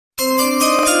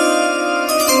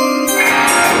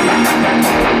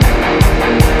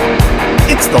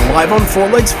It's the Live on Four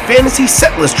Legs Fantasy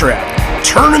Setlist Draft,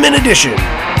 Tournament Edition.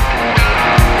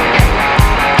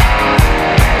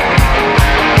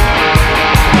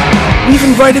 We've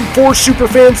invited 4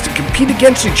 superfans to compete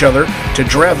against each other to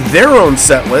draft their own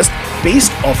set list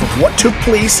based off of what took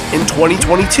place in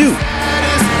 2022.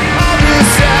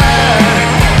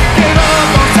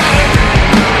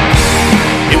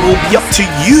 It will be up to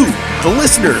you, the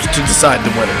listeners, to decide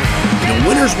the winner. The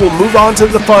winners will move on to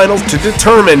the finals to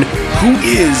determine who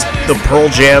is the Pearl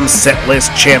Jam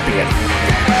Setlist Champion.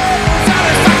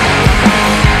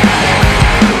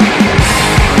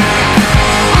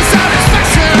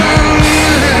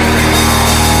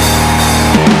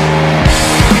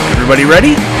 Everybody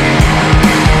ready?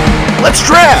 Let's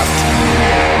draft!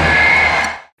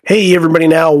 Hey everybody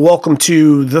now, welcome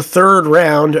to the third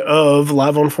round of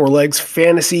Live on Four Legs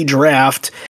Fantasy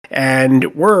Draft,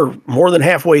 and we're more than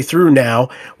halfway through now.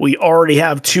 We already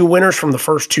have 2 winners from the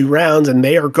first 2 rounds, and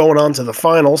they are going on to the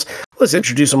finals. Let's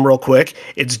introduce them real quick.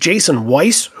 It's Jason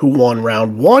Weiss, who won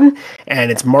round 1,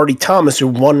 and it's Marty Thomas, who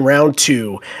won round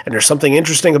 2. And there's something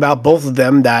interesting about both of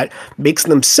them that makes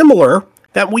them similar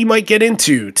that we might get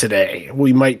into today.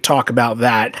 We might talk about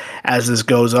that as this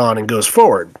goes on and goes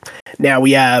forward. Now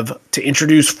we have to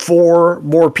introduce 4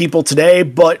 more people today,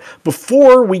 but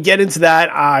before we get into that,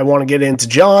 I want to get into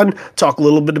John, talk a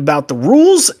little bit about the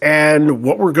rules and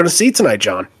what we're going to see tonight,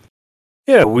 John.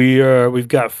 Yeah, we've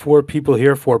got 4 people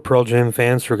here, 4 Pearl Jam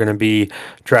fans who are going to be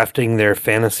drafting their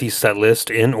fantasy set list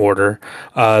in order.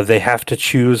 They have to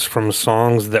choose from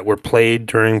songs that were played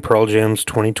during Pearl Jam's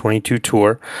 2022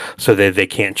 tour. So they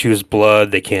can't choose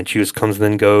Blood, they can't choose Comes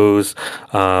Then Goes,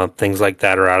 things like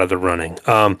that are out of the running.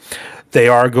 They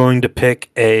are going to pick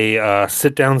a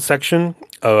sit-down section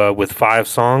with 5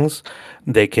 songs.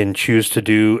 They can choose to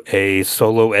do a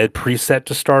solo Ed preset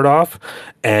to start off,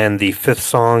 and the 5th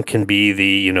song can be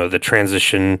the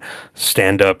transition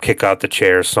stand up, kick out the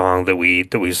chair song that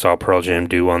we saw Pearl Jam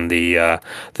do on the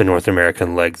North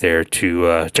American leg there to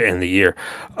end the year.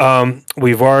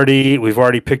 We've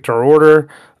already picked our order.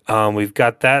 We've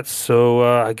got that,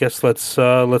 so I guess let's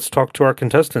talk to our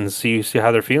contestants, see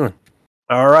how they're feeling.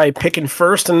 All right, picking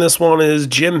first in this one is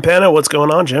Jim Penna. What's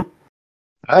going on, Jim?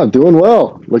 I'm doing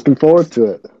well. Looking forward to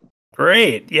it.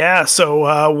 Great. Yeah.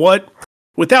 So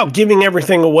without giving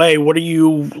everything away, what are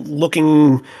you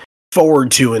looking forward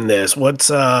to in this?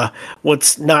 What's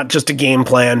not just a game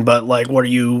plan, but like, what are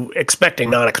you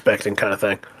expecting, not expecting kind of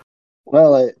thing?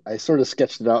 Well, I sort of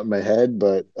sketched it out in my head,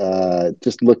 but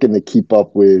just looking to keep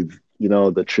up with,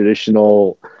 the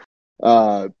traditional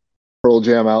Pearl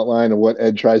Jam outline of what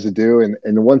Ed tries to do. And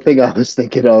the one thing I was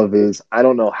thinking of is, I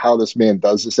don't know how this man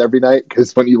does this every night,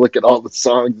 because when you look at all the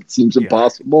songs, it seems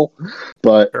impossible.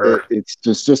 But Sure. it's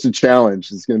just a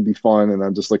challenge. It's going to be fun, and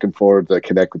I'm just looking forward to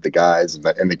connect with the guys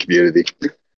and the community.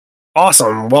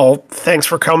 Awesome. Well, thanks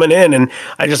for coming in. And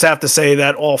I just have to say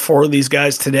that all 4 of these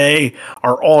guys today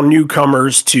are all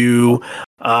newcomers to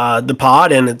the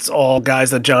pod, and it's all guys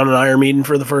that John and I are meeting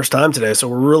for the first time today. So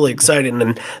we're really excited.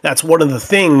 And that's one of the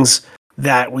things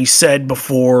that we said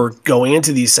before going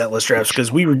into these setlist drafts,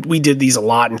 because we did these a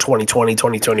lot in 2020,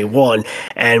 2021,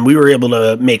 and we were able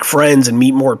to make friends and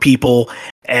meet more people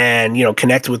and,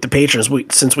 connect with the patrons.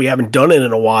 Since we haven't done it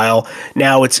in a while,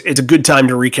 now it's a good time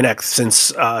to reconnect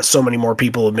since so many more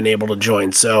people have been able to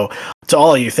join. So to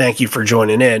all of you, thank you for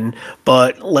joining in.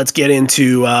 But let's get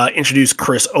into introduce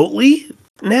Chris Oatley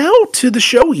now to the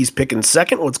show. He's picking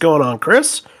second. What's going on,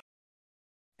 Chris?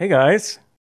 Hey guys.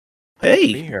 Hey. Good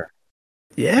to be here.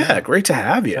 Yeah, great to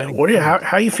have you. How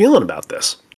are you feeling about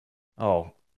this?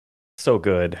 Oh, so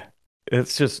good.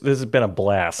 This has been a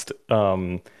blast.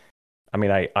 I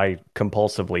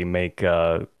compulsively make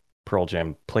Pearl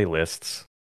Jam playlists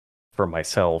for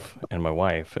myself and my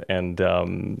wife, and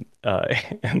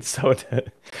so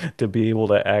to be able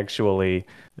to actually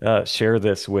share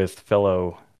this with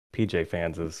fellow PJ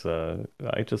fans is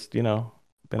I just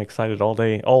been excited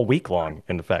all week long,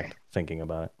 in fact, thinking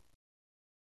about it.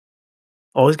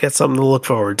 Always got something to look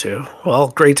forward to. Well,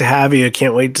 great to have you.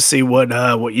 Can't wait to see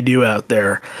what you do out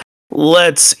there.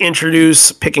 Let's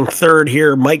introduce, picking third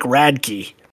here, Mike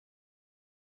Radke.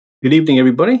 Good evening,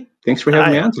 everybody. Thanks for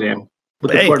having me on today.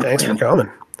 Thanks for coming.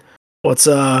 What's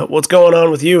going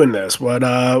on with you in this? What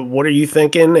are you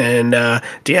thinking? And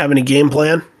do you have any game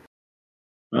plan?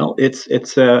 Well, it's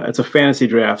a fantasy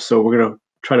draft, so we're gonna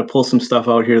try to pull some stuff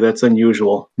out here that's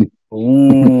unusual.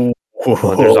 Ooh.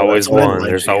 Well, there's always one.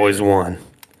 There's always one.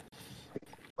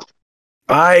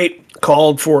 I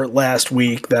called for it last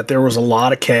week that there was a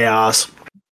lot of chaos,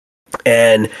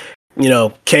 and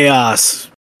chaos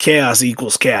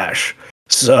equals cash.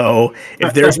 So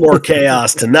if there's more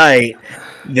chaos tonight,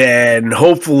 then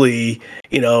hopefully,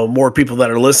 more people that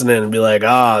are listening and be like,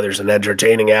 there's an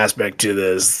entertaining aspect to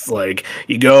this. Like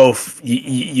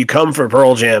you come for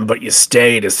Pearl Jam, but you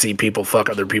stay to see people fuck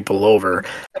other people over.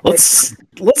 Let's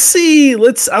see.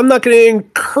 I'm not going to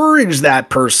encourage that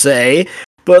per se,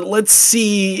 but let's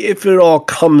see if it all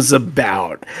comes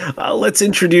about. Let's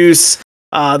introduce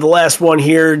the last one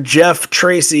here, Jeff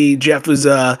Tracy. Jeff was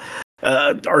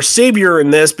our savior in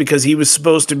this because he was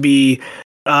supposed to be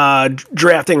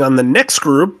drafting on the next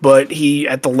group, but he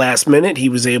at the last minute he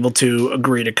was able to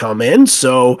agree to come in,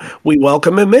 so we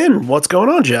welcome him in. What's going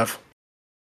on, Jeff?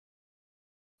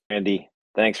 Andy,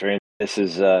 thanks, Randy. This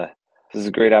is a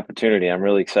great opportunity. I'm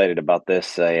really excited about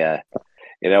this. I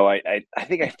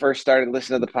think I first started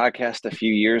listening to the podcast a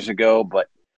few years ago, but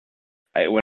I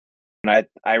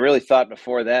really thought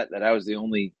before that I was the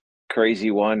only crazy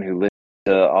one who listened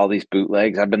to all these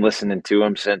bootlegs. I've been listening to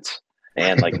them since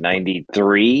like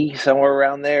 93, somewhere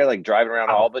around there, like driving around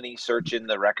Albany searching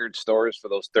the record stores for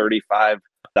those $35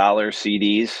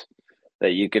 CDs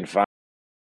that you could find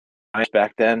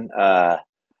back then. I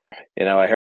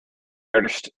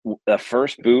heard the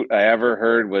first boot I ever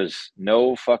heard was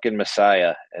No Fucking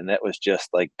Messiah, and that was just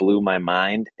like blew my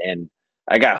mind, and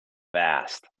I got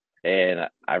fast, and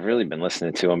I've really been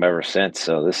listening to them ever since.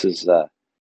 So this is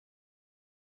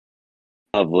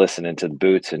love listening to the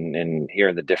boots and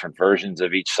hearing the different versions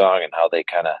of each song and how they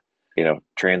kind of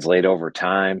translate over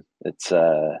time. It's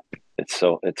fun.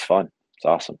 It's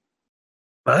awesome.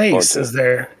 Nice. Is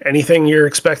there anything you're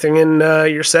expecting in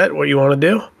your set? What you want to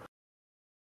do?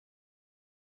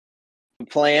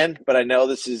 Plan, but I know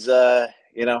this is I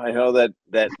know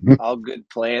that all good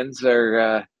plans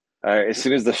are as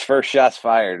soon as the first shot's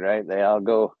fired, right? They all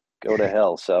go to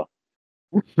hell. So.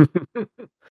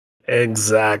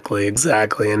 Exactly.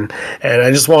 And I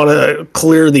just want to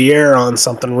clear the air on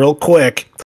something real quick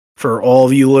for all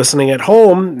of you listening at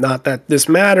home. Not that this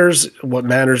matters. What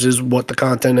matters is what the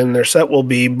content in their set will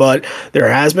be, but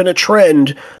there has been a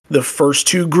trend. The first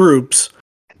two groups,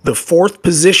 the fourth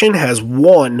position has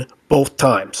won both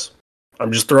times.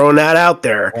 I'm just throwing that out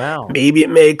there. Wow. Maybe it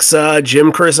makes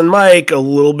Jim, Chris, and Mike a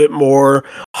little bit more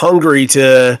hungry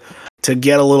to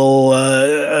get a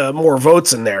little more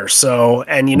votes in there. So,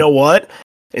 and you know what?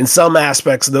 In some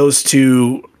aspects, those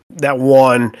two that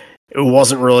won, it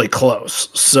wasn't really close.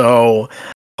 So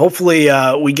hopefully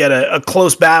we get a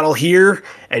close battle here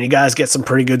and you guys get some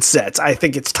pretty good sets. I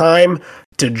think it's time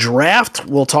to draft.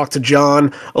 We'll talk to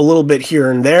John a little bit here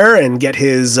and there and get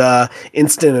his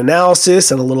instant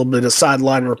analysis and a little bit of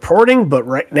sideline reporting. But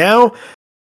right now,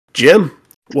 Jim,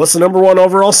 what's the number one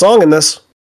overall song in this?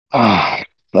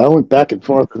 I went back and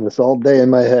forth with this all day in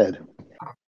my head,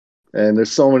 and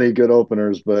there's so many good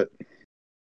openers, but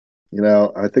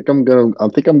I think I'm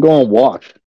going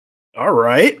Wash. All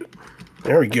right,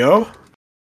 there we go.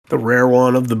 The rare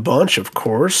one of the bunch, of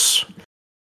course.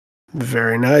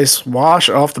 Very nice. Wash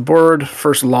off the board.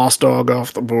 First Lost Dog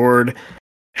off the board.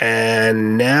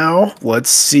 And now let's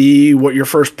see what your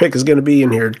first pick is going to be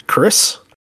in here, Chris.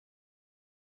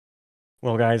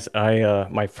 Well, guys,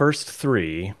 my first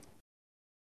three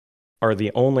are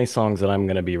the only songs that I'm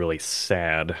going to be really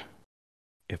sad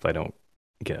if I don't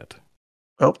get.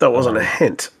 Oh, that wasn't a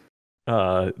hint.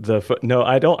 No,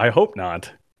 I don't. I hope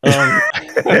not. I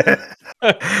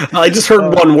just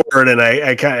heard one word and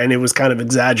and it was kind of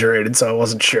exaggerated, so I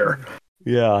wasn't sure.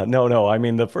 Yeah, no. I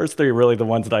mean, the first three are really the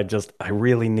ones that I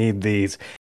really need these.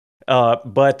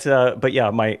 But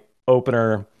yeah, my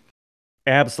opener,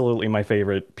 absolutely my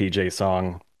favorite PJ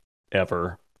song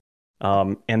ever.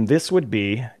 And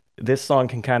this song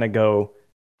can kind of go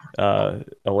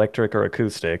electric or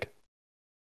acoustic,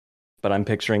 but I'm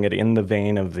picturing it in the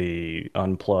vein of the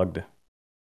Unplugged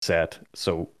set.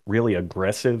 So really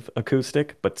aggressive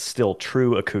acoustic, but still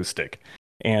true acoustic.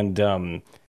 And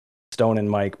Stone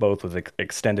and Mike both with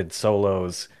extended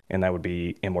solos, and that would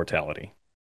be Immortality.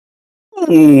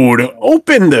 Ooh, to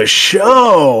open the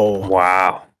show.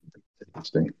 Wow.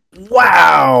 Interesting.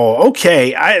 Wow.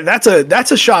 Okay. That's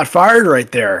a shot fired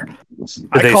right there. Did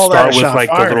they start with like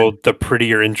the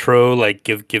prettier intro, like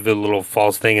give it a little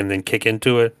false thing and then kick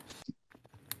into it?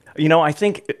 I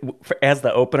think as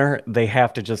the opener, they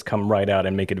have to just come right out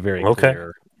and make it very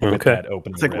clear with that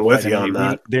opening. I think we're with you on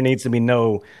that. There needs to be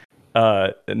no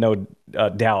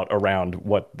doubt around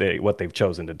what they've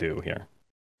chosen to do here.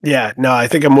 Yeah, no, I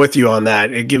think I'm with you on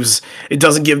that. It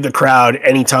doesn't give the crowd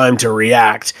any time to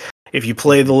react. If you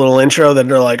play the little intro, then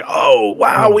they're like, "Oh,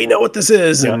 wow, we know what this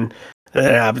is," and it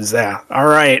happens there. All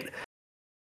right.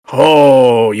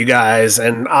 Oh, you guys,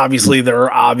 and obviously there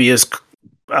are obvious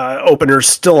openers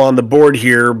still on the board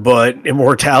here, but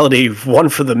Immortality, one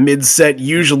for the mid set.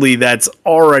 Usually that's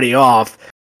already off.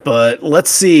 But let's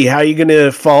see how you going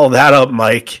to follow that up,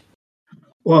 Mike.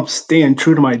 Well, I'm staying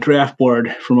true to my draft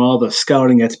board from all the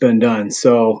scouting that's been done.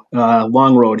 So,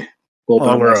 Long Road.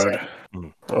 Long Road.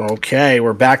 Okay,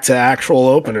 we're back to actual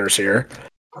openers here.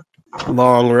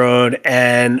 Long Road.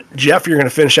 And Jeff, you're going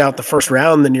to finish out the first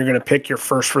round, then you're going to pick your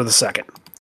first for the second.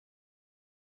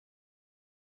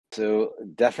 So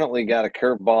definitely got a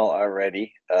curveball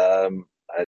already. I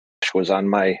was on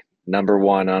my number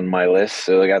one on my list,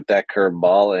 so I got that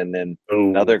curveball, and then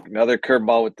another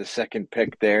curveball with the second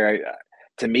pick there.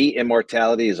 To me,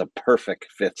 Immortality is a perfect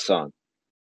fifth song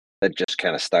that just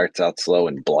kind of starts out slow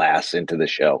and blasts into the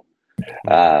show.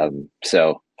 But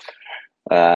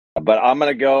I'm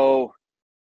gonna go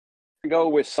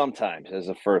with Sometimes as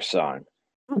the first song.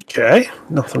 Okay,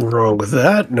 nothing wrong with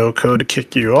that. No code to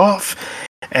kick you off.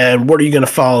 And what are you going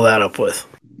to follow that up with?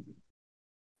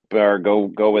 Or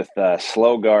go with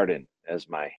Slow Garden as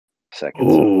my second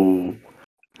song. Ooh.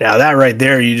 Now that right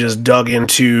there, you just dug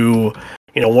into,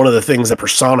 one of the things that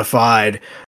personified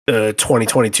the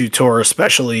 2022 tour,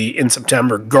 especially in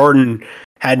September. Garden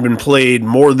had been played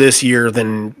more this year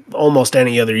than almost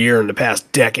any other year in the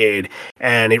past decade,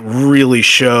 and it really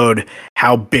showed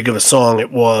how big of a song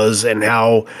it was and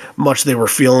how much they were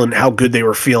feeling, how good they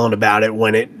were feeling about it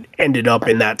when it ended up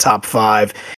in that top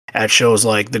 5 at shows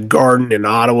like the Garden in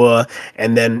Ottawa,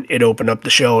 and then it opened up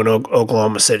the show in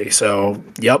Oklahoma City. So,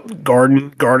 yep,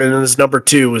 Garden as number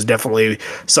 2 was definitely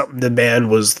something the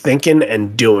band was thinking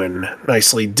and doing.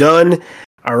 Nicely done.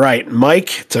 All right,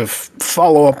 Mike, to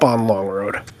follow up on Long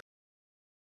Road.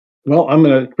 Well, I'm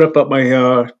going to rip up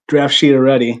my draft sheet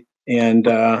already, and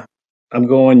I'm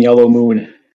going Yellow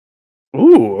Moon.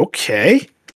 Ooh, okay.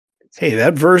 Hey,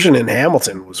 that version in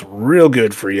Hamilton was real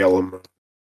good for Yellow Moon.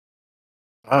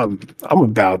 I'm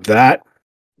about that.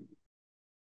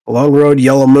 Long Road,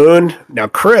 Yellow Moon. Now,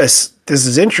 Chris, this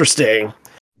is interesting.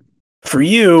 For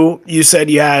you, you said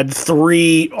you had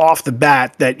 3 off the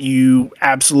bat that you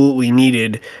absolutely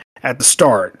needed at the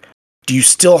start. Do you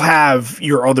still have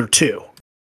your other 2?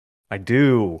 I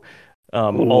do.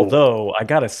 Although, I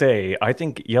gotta say, I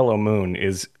think Yellow Moon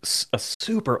is a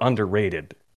super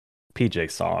underrated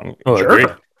PJ song. Oh,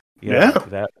 Sure. Yeah.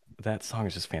 That song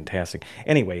is just fantastic.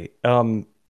 Anyway, I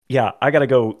gotta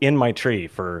go In My Tree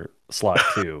for slot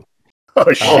 2.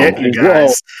 Oh shit, you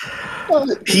guys.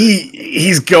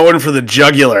 He's going for the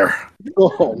jugular.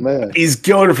 Oh man. He's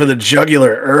going for the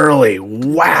jugular early.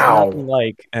 Wow.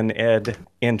 Like an Ed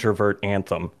introvert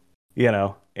anthem,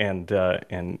 and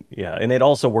it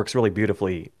also works really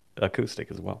beautifully acoustic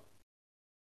as well.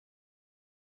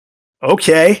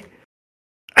 Okay.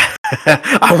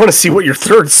 I want to see what your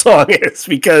third song is,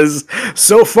 because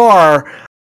so far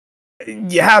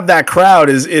you have that crowd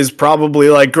is probably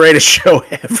like greatest show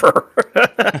ever.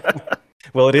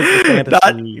 Well, it is the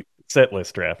fantasy set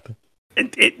list draft.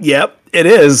 Yep, it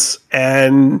is.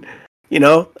 And,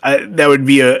 that would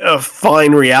be a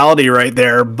fine reality right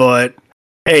there. But,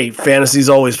 hey, fantasy's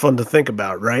always fun to think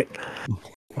about, right?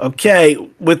 Okay,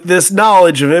 with this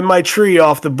knowledge of In My Tree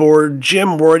off the board,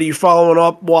 Jim, what are you following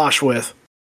up Wash with?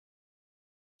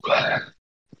 I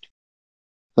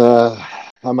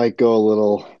might go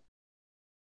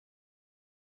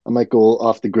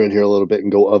off the grid here a little bit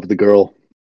and go Of the Girl.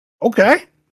 Okay.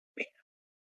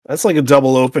 That's like a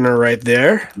double opener right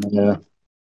there. Yeah.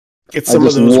 Get some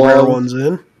of those rare ones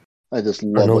in. I just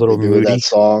love what they do with that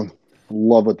song.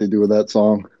 Love what they do with that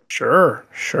song. Sure.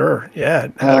 Yeah,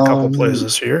 it had a couple plays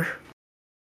this year.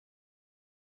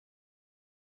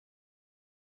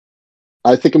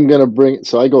 I think I'm going to bring...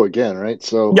 So I go again, right?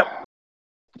 So yep.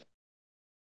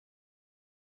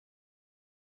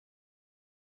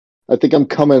 I think I'm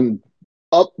coming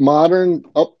up modern,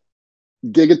 up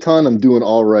Gigaton. I'm doing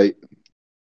All Right.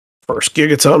 First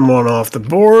Gigaton one off the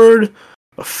board.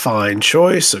 A fine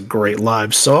choice. A great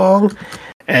live song.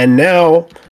 And now,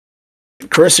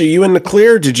 Chris, are you in the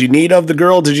clear? Did you need Of the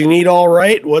Girl? Did you need All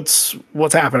Right? What's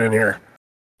happening here?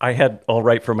 I had All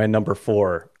Right for my number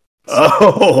 4.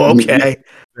 Oh, okay.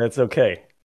 That's okay.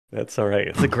 That's all right.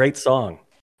 It's a great song.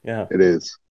 Yeah. It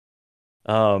is.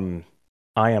 I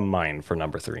Am Mine for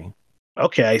number 3.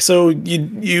 Okay, so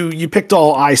you picked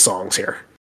all I songs here.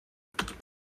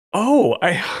 Oh,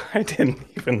 I didn't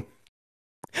even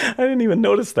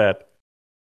notice that.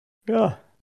 Yeah.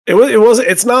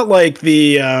 It's not like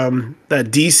the that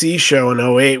DC show in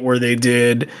 2008 where they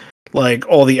did like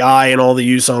all the I and all the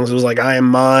U songs. It was like I Am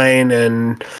Mine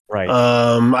and right.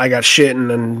 I Got Shit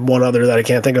and one other that I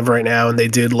can't think of right now, and they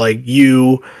did like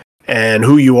You and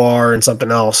Who You Are and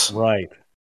something else. Right.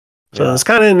 So it's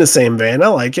kind of in the same vein. I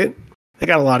like it. They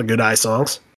got a lot of good Eye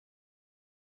songs.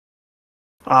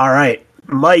 All right,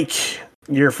 Mike,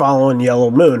 you're following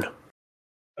Yellow Moon.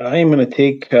 I'm going to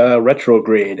take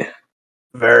Retrograde.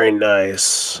 Very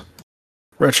nice.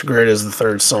 Retrograde is the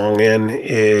third song in.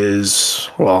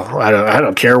 I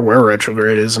don't care where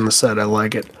Retrograde is in the set. I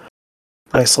like it.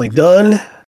 Nicely done.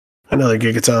 Another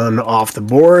Gigaton off the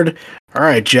board. All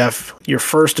right, Jeff, you're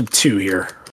first of two here.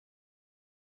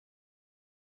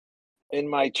 In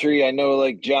My Tree, I know,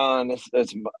 like John,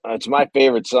 it's my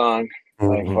favorite song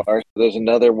by far. There's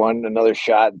another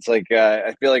shot. It's like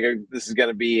I feel like this is going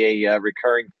to be a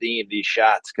recurring theme, these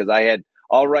shots, because I had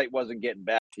All Right wasn't getting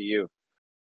back to you.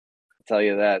 I'll tell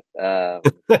you that.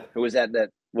 Who was that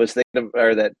was thinking of,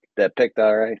 or that picked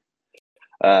All Right?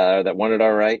 That wanted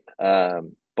All Right.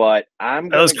 But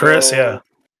that was Chris, yeah.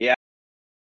 Yeah.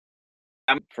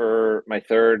 I'm for my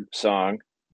third song.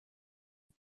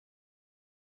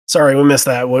 Sorry, we missed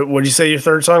that. What did you say your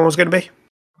third song was going to be?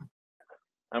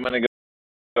 I'm going to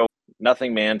go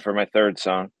Nothing Man for my third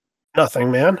song.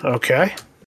 Nothing Man, okay.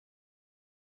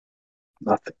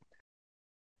 Nothing.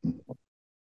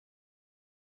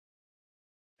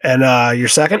 And your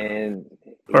second?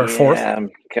 Or fourth? Yeah,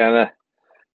 I'm kind of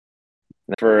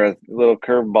for a little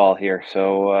curveball here.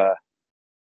 So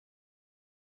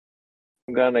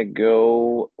I'm going to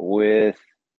go with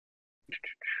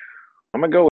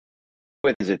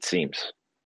As It Seems.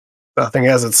 Nothing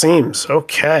As It Seems.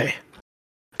 Okay.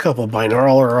 A couple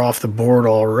binaural are off the board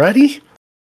already.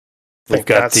 We've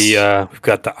got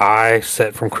the Eye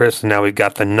set from Chris, and now we've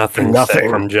got the Nothing set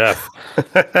from Jeff.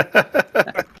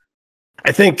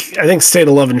 I think State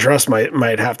of Love and Trust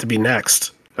might have to be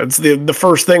next. That's the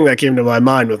first thing that came to my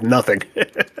mind with Nothing.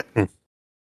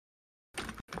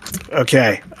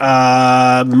 Okay.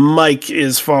 Mike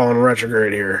is following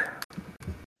Retrograde here.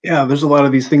 Yeah, there's a lot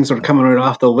of these things that are coming right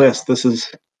off the list. This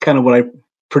is kind of what I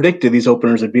predicted these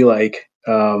openers would be like.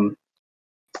 I'm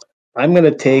going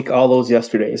to take All Those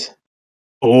Yesterdays.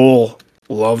 Oh,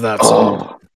 love that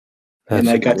song. And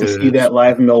I got to see that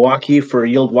live in Milwaukee for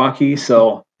Yieldwaukee,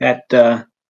 so that's a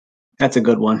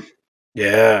good one.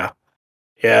 Yeah.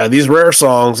 Yeah, these rare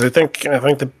songs, I think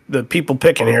the people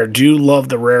picking here do love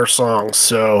the rare songs,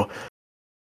 so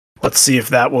let's see if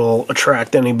that will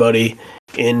attract anybody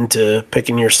into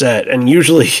picking your set. And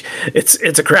usually it's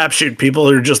a crapshoot. People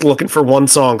are just looking for one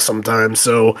song sometimes,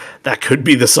 so that could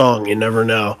be the song. You never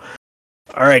know.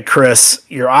 All right, Chris,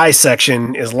 your I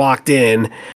section is locked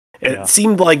in. It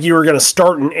seemed like you were going to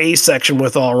start an A section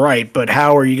with All Right, but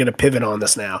how are you going to pivot on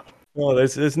this now? Well,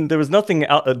 there was nothing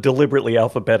deliberately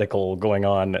alphabetical going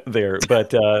on there,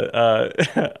 but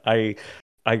I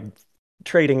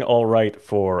trading All Right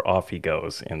for Off He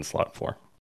Goes in slot 4.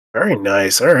 Very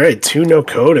nice. All right, 2 no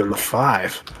code in the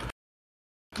 5.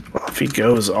 Off he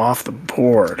goes off the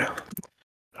board.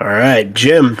 All right,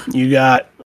 Jim, you got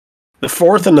the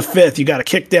 4th and the 5th. You got a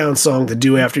kick down song to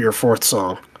do after your 4th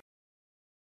song.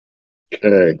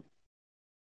 Okay.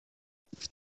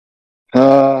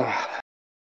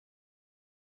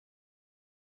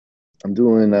 I'm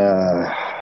doing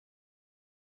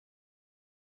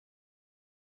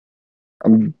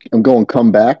I'm going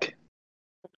Come Back.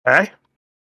 Okay.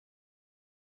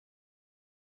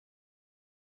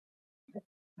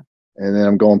 And then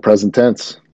I'm going Present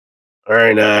Tense.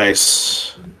 Very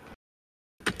nice.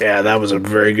 Yeah, that was a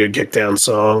very good kickdown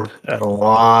song. Had a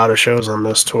lot of shows on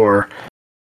this tour.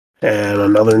 And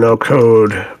another no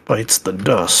code bites the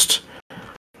dust.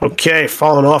 Okay,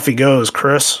 falling off he goes,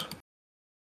 Chris.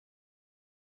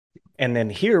 And then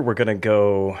here we're going to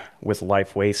go with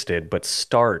Life Wasted, but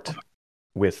start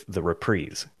with the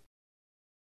reprise.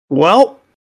 Well,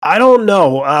 I don't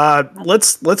know.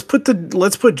 Let's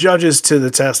put judges to the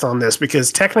test on this,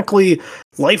 because technically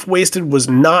Life Wasted was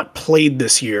not played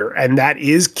this year, and that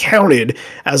is counted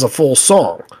as a full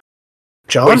song.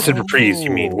 John? Wasted reprise,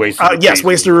 you mean? Wasted reprise. Yes,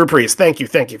 Wasted reprise. Thank you.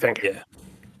 Yeah.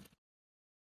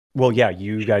 Well, yeah,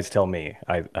 you guys tell me.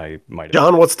 I might have.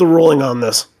 John, what's the ruling on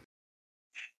this?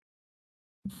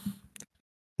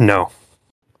 No.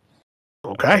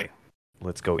 Okay.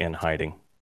 Let's go In Hiding.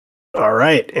 All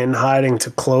right, In Hiding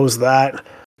to close that.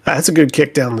 That's a good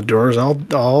kick down the doors. I'll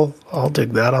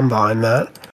dig that. I'm behind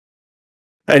that.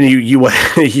 And you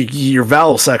your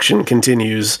vowel section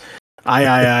continues.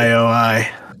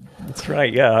 I. That's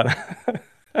right. Yeah.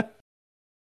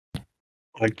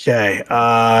 Okay.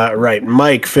 Right,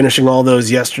 Mike. Finishing all those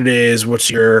yesterdays.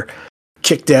 What's your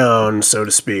kick down, so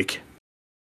to speak?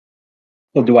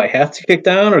 Well, do I have to kick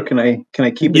down, or can I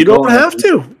keep it? You don't going? have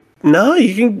to. No,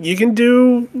 you can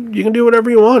do whatever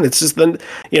you want. It's just then,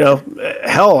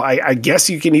 hell, I guess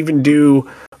you can even do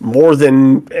more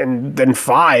than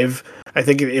 5. I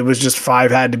think it was just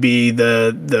 5 had to be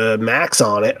the max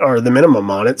on it, or the minimum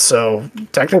on it. So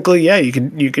technically, yeah,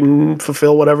 you can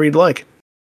fulfill whatever you'd like.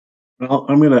 Well,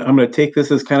 I'm gonna take this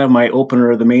as kind of my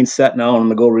opener of the main set now, and I'm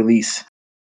gonna go Release.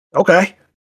 Okay,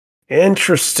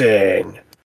 interesting.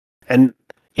 And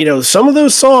some of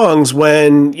those songs,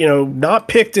 when not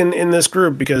picked in this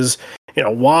group, because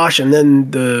Wash and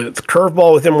then the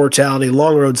Curveball with Immortality,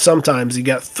 Long Road, sometimes you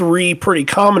got 3 pretty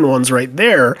common ones right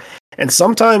there. And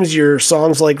sometimes your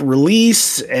songs like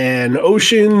Release and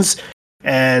Oceans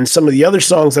and some of the other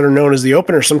songs that are known as the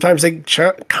opener, sometimes they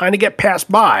kind of get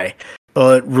passed by.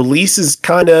 But Release is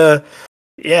kind of,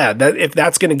 that if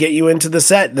that's going to get you into the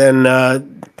set, then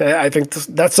I think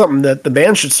that's something that the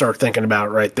band should start thinking about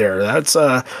right there. That's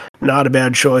not a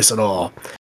bad choice at all.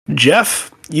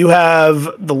 Jeff, you have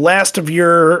the last of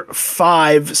your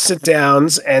 5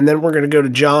 sit-downs, and then we're going to go to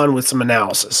John with some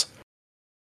analysis.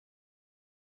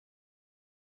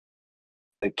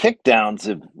 The kickdowns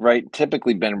have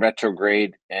typically been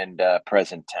Retrograde and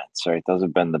Present Tense, right? Those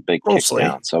have been the big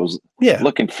kickdowns. So I was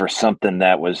looking for something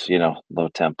that was, low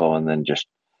tempo and then just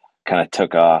kind of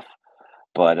took off.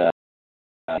 But I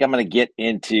think I'm going to get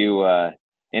into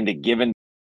Given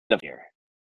the Here.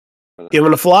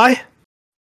 Given a Fly?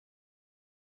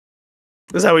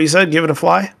 Is that what you said? Given a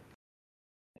Fly?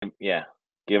 Yeah,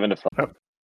 Given a Fly.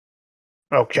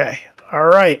 Okay. All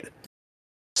right.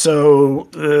 So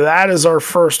that is our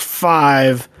first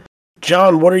 5.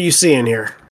 John, what are you seeing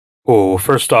here? Oh,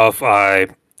 first off, I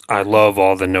love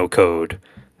all the no code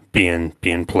being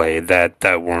played.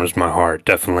 That warms my heart,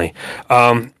 definitely.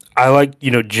 I like,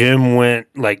 Jim went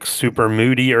like super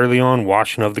moody early on,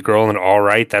 Washing of the Girl and All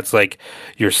Right. That's like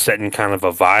you're setting kind of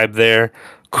a vibe there.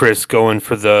 Chris going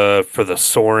for the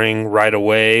soaring right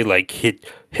away, like hit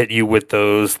you with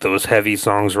those heavy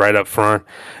songs right up front.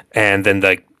 And then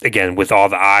again, with all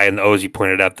the I and the O's, you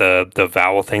pointed out the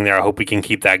vowel thing there. I hope we can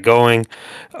keep that going.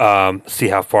 See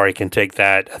how far you can take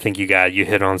that. I think you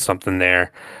hit on something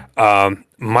there.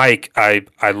 Mike,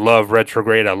 I love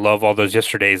Retrograde. I love all those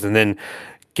yesterdays, and then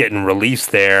getting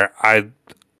released there,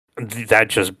 that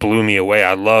just blew me away.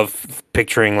 I love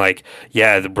picturing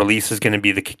the Release is going to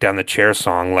be the kick down the chair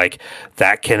song. Like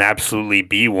that can absolutely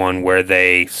be one where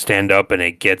they stand up and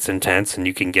it gets intense and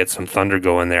you can get some thunder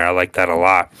going there. I like that a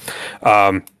lot.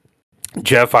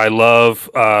 Jeff, I love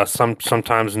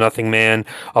sometimes Nothing Man.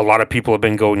 A lot of people have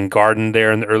been going Garden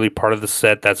there in the early part of the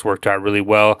set. That's worked out really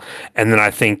well. And then I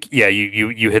think,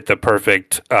 you hit the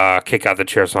perfect kick out the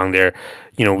chair song there.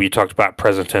 We talked about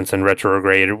Present Tense and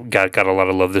Retrograde. Got a lot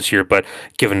of love this year, but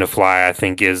Given to Fly, I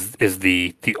think, is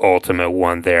the ultimate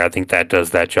one there. I think that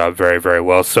does that job very, very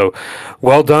well. So,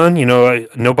 well done.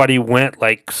 Nobody went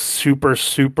like super,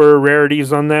 super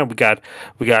rarities on that. We got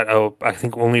I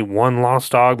think only 1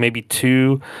 Lost Dog, maybe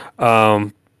 2.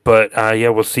 But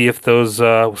we'll see if those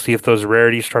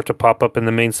rarities start to pop up in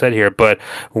the main set here. But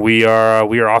we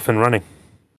are off and running.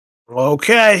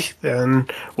 Okay, then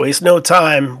waste no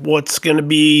time. What's going to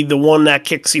be the one that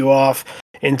kicks you off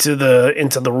into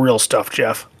the real stuff,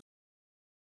 Jeff?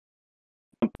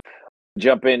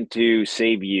 Jump into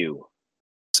Save You.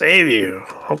 Save You.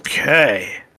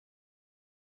 Okay.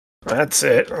 That's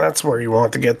it. That's where you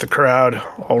want to get the crowd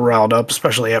all riled up,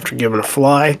 especially after Given a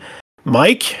Fly.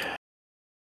 Mike?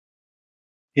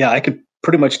 Yeah, I could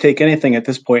pretty much take anything at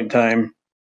this point in time.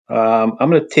 I'm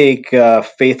going to take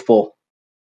Faithful.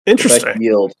 Interesting.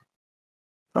 Yield.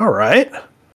 All right.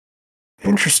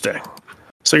 Interesting.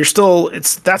 So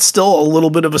that's still a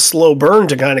little bit of a slow burn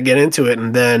to kind of get into it,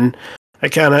 and then I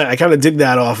kind of dig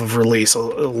that off of Release a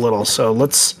little. So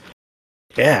that's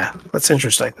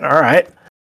interesting. All right.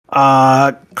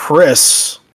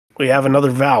 Chris, we have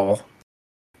another vowel.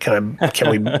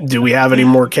 Do we have any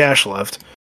more cash left?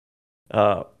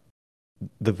 The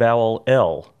vowel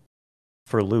L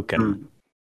for Lucan.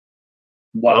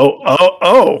 Wow.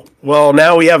 Oh. Well,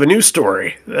 now we have a new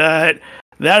story. That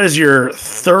is your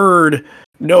 3rd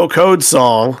no code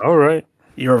song. All right.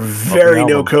 You're very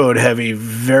no code heavy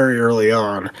very early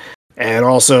on. And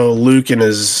also Lucan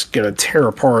is going to tear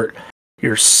apart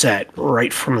your set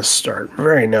right from the start.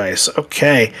 Very nice.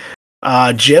 Okay.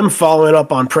 Jim, following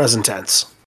up on Present Tense.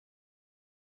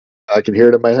 I can hear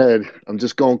it in my head. I'm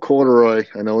just going Corduroy.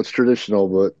 I know it's traditional,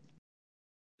 but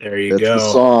there you go. That's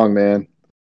the song, man.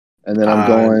 And then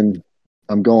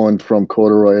I'm going from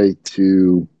Corduroy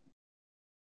to.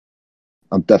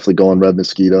 I'm definitely going Red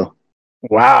Mosquito.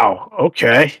 Wow.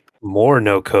 Okay. More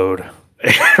no code.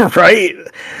 Right.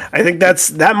 I think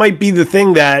that might be the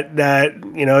thing that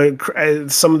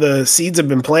some of the seeds have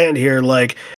been planted here.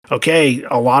 Like, okay,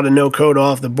 a lot of no code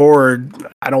off the board.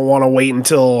 I don't want to wait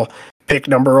until pick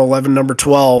number 11, number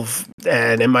 12,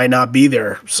 and it might not be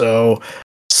there. So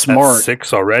smart. That's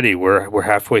 6 already. We're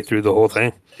halfway through the whole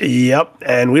thing. Yep,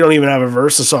 and we don't even have a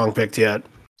Versus song picked yet.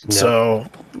 Yep. So,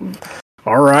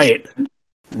 all right.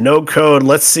 No code.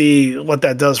 Let's see what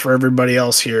that does for everybody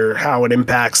else here, how it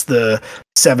impacts the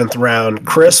 7th round.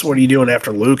 Chris, what are you doing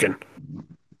after Lucan?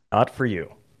 Not for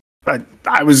you.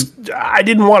 I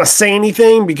didn't want to say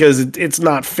anything because it's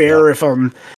not fair if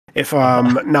I'm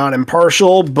not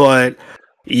impartial, but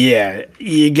yeah,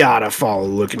 you gotta follow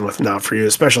Lucan with Not For You,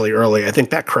 especially early. I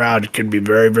think that crowd could be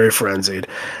very, very frenzied.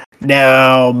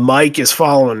 Now, Mike is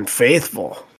following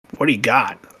Faithful. What do you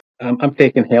got? I'm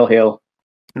taking Hail Hail.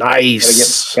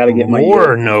 Nice. Gotta get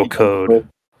More No Code.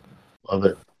 Love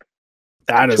it.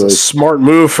 That is a smart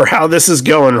move for how this is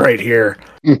going right here.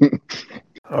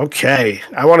 Okay.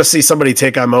 I want to see somebody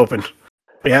take I'm Open.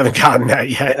 We haven't gotten that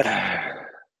yet.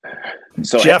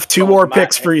 So Jeff, 2 more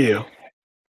picks for you.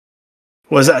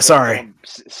 Was that? Sorry.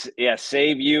 Yeah,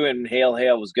 Save You and Hail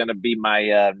Hail was going to be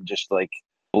my just like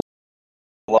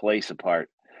place apart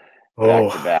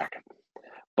back to back.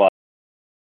 But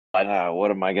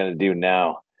what am I going to do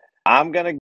now? I'm going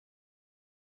to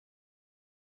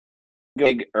go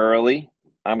big early.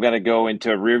 I'm going to go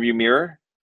into a rearview mirror.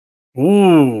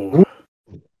 Ooh.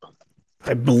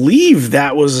 I believe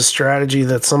that was a strategy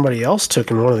that somebody else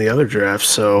took in one of the other drafts.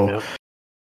 So, Yep.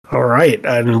 All right.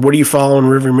 And what are you following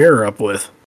River Mirror up with?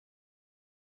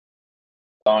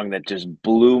 Song that just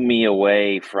blew me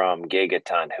away from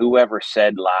Gigaton. Whoever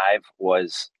said live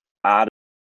was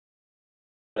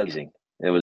amazing. It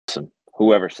was awesome.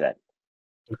 Whoever said.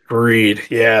 Agreed.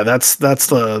 Yeah, that's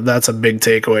a big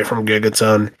takeaway from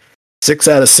Gigaton. 6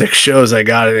 out of 6 shows I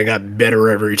got it. It got better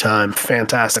every time.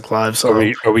 Fantastic live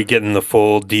song. Are we getting the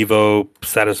full Devo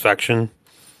satisfaction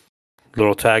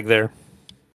little tag there?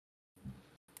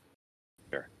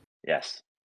 Sure. Yes.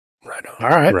 Right on.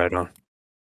 All right. Right on.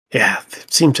 Yeah, they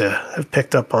seem to have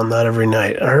picked up on that every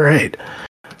night. All right.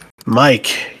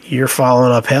 Mike, you're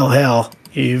following up Hail Hail.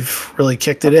 You've really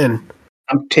kicked it in.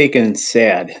 I'm taking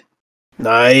Sad.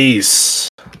 Nice.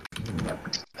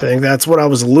 I think that's what I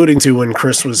was alluding to when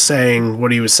Chris was saying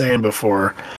what he was saying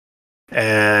before.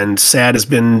 And Sad has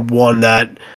been one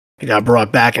that it got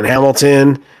brought back in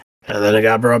Hamilton, and then it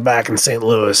got brought back in St.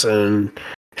 Louis, and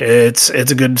it's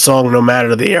a good song no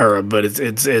matter the era, but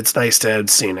it's nice to have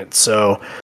seen it. So,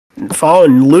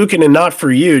 following Lucan and Not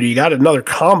For You, do you got another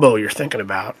combo you're thinking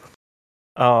about?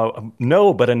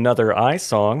 No, but another I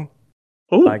song.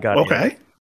 Ooh, I got okay.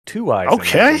 2 I's.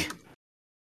 Okay.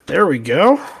 There we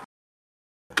go.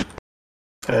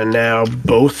 And now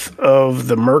both of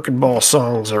the Merkin Ball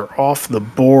songs are off the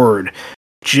board.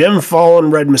 Jim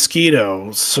Fallen Red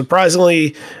Mosquito.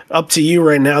 Surprisingly, up to you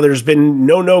right now. There's been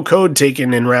no code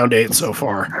taken in round 8 so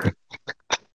far.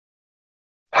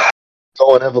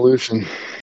 Going Evolution.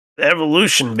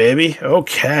 Evolution, baby.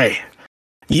 Okay.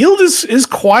 Yield is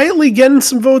quietly getting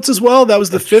some votes as well. That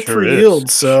was the 5th for Yield.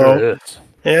 So, Sure is.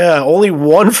 yeah, only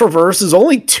 1 for Versus,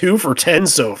 only 2 for 10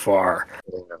 so far.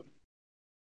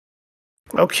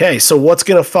 Okay, so what's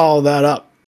going to follow that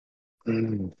up?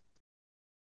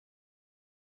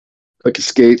 Quick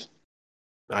Escape.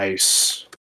 Nice.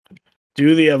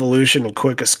 Do the Evolution and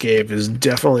Quick Escape is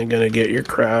definitely going to get your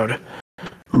crowd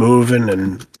moving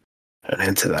and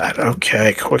into that.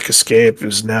 Okay, Quick Escape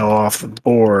is now off the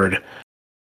board.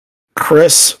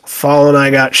 Chris, Fallen, I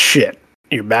got shit.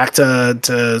 You back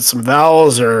to some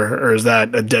vowels, or is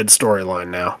that a dead storyline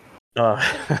now?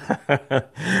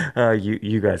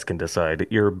 You guys can decide.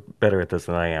 You're better at this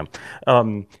than I am.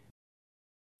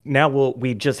 Now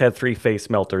we just had 3 face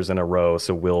melters in a row,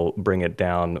 so we'll bring it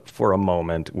down for a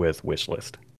moment with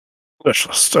Wishlist.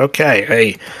 Wishlist. Okay.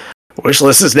 Hey,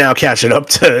 Wishlist is now catching up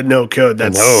to No Code.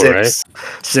 That's 6.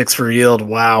 Right? 6 for Yield.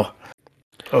 Wow.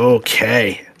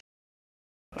 Okay.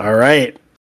 All right.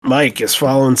 Mike is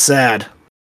Fallen Sad.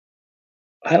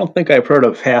 I don't think I've heard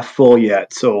of Half Full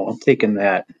yet, so I'm taking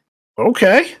that.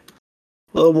 Okay.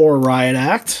 A little more Riot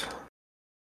Act.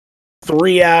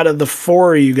 3 out of the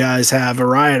 4 you guys have a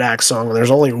Riot Act song, and there's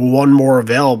only 1 more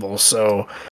available, so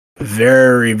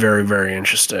very, very, very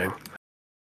interesting.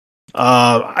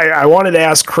 I wanted to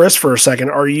ask Chris for a second.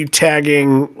 Are you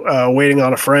tagging Waiting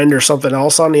on a Friend or something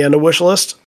else on the end of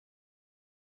Wishlist?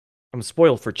 I'm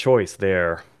spoiled for choice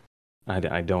there. I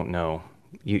don't know.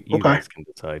 You guys can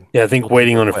decide. Yeah, I think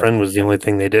Waiting on a Friend was the only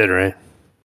thing they did, right?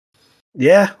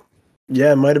 Yeah,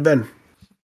 it might have been.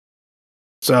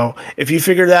 So if you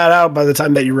figure that out by the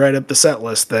time that you write up the set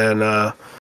list, then I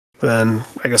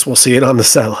guess we'll see it on the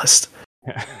set list.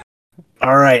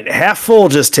 All right, Half Full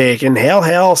just taken. Hail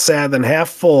Hail, Sad, then Half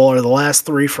Full are the last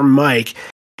 3 from Mike.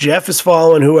 Jeff is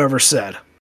following Whoever Said.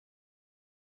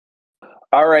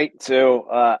 All right,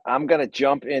 so I'm gonna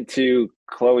jump into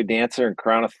Chloe Dancer and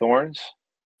Crown of Thorns.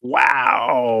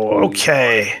 Wow.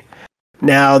 Okay.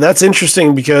 Now that's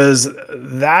interesting because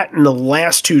that in the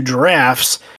last two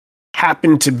drafts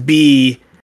happened to be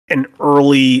an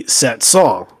early set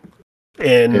song.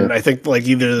 And I think like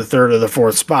either the third or the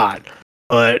fourth spot.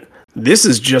 But this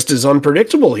is just as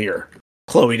unpredictable here.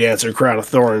 Chloe Dancer, Crown of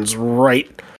Thorns, right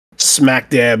smack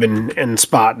dab in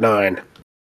spot 9.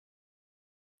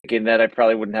 Thinking that I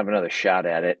probably wouldn't have another shot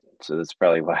at it, so that's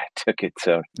probably why I took it.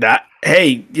 So That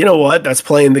hey, you know what? That's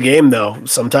playing the game though.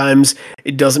 Sometimes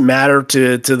it doesn't matter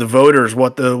to the voters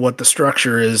what the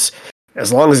structure is.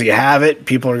 As long as you have it,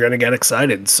 people are going to get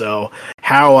excited. So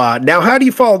how do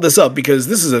you follow this up? Because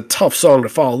this is a tough song to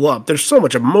follow up. There's so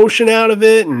much emotion out of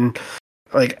it, and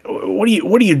like, what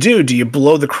do you do? Do you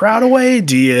blow the crowd away?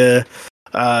 Do you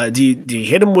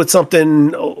hit them with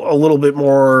something a little bit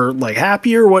more like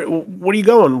happier? What are you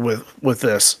going with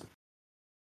this?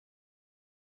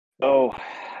 Oh,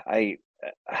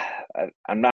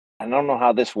 I'm not. I don't know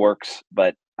how this works,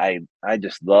 but I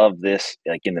just love this.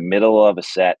 Like in the middle of a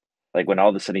set, like when all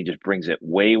of a sudden he just brings it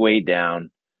way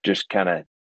down, just kind of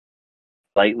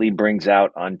lightly brings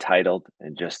out Untitled,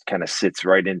 and just kind of sits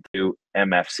right into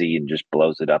MFC and just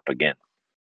blows it up again.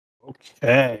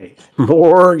 Okay,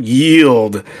 more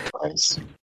Yield. Nice.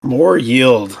 More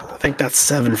Yield. I think that's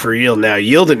 7 for Yield now.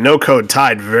 Yield and No Code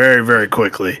tied very, very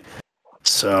quickly.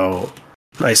 So,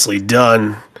 nicely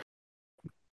done.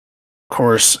 Of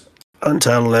course,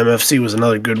 Untitled MFC was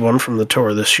another good one from the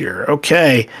tour this year.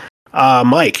 Okay,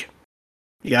 Mike.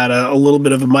 You got a little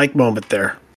bit of a Mike moment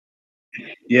there.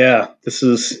 Yeah, this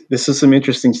is some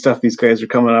interesting stuff these guys are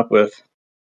coming up with.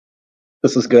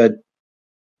 This is good.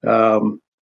 I'm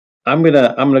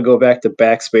gonna go back to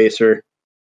Backspacer,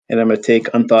 and I'm gonna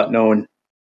take Unthought Known.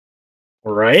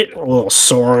 All right, a little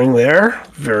soaring there.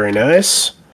 Very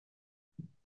nice.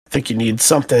 I think you need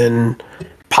something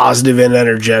positive and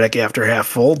energetic after half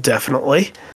full,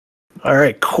 definitely. All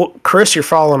right, Chris, you're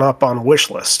following up on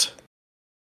Wishlist.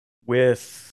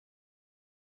 With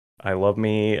I Love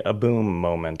Me a Boom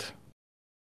moment,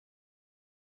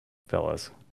 fellas.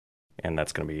 And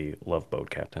that's going to be Love Boat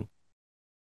Captain.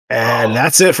 And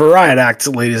that's it for Riot Act,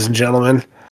 ladies and gentlemen.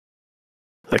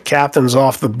 The captain's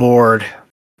off the board.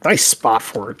 Nice spot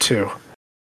for it, too.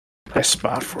 Nice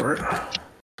spot for it.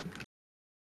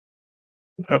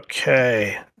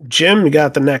 Okay. Jim, you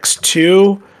got the next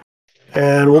 2.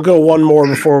 And we'll go one more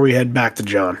before we head back to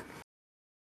John.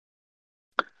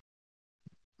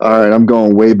 All right, I'm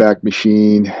going Wayback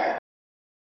Machine.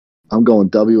 I'm going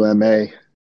WMA.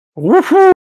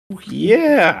 Woohoo!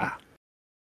 Yeah.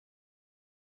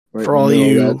 Right For all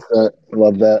you,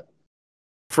 love that.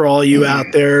 For all you out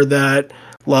there that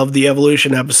love the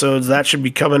Evolution episodes, that should be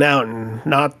coming out and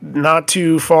not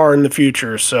too far in the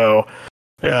future. So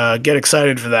get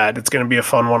excited for that. It's going to be a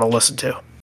fun one to listen to.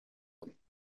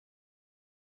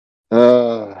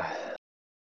 And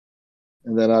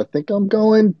then I think I'm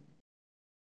going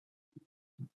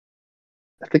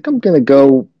to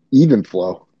go Even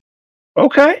Flow.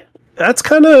 Okay. That's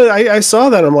kind of, I saw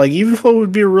that. I'm like, Even Flow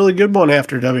would be a really good one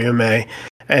after WMA.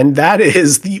 And that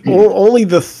is the only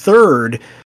the third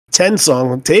 10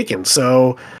 song taken.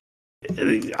 So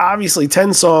obviously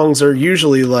 10 songs are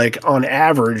usually like on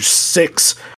average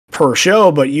 6 per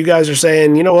show. But you guys are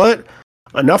saying, you know what?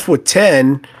 Enough with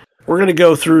 10. We're going to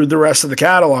go through the rest of the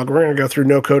catalog. We're going to go through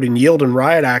No Code and Yield and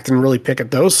Riot Act and really pick at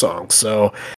those songs.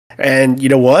 So, and you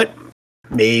know what?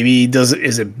 Maybe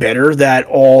is it better that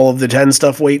all of the 10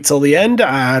 stuff wait till the end?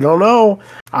 I don't know.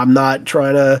 I'm not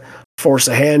trying to force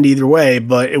a hand either way,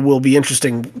 but it will be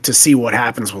interesting to see what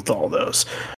happens with all those.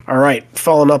 All right,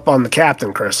 following up on the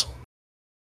captain, Chris.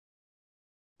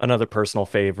 Another personal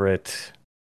favorite,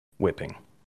 Whipping.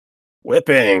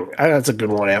 Whipping. That's a good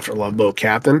one after Love Boat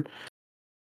Captain.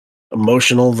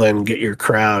 Emotional, then get your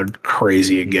crowd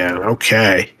crazy again.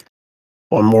 Okay.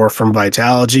 One more from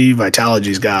Vitalogy.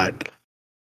 Vitalogy's got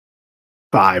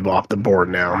 5 off the board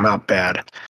now. Not bad.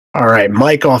 All right,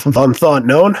 Mike off of Unthought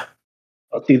Known.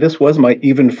 See, this was my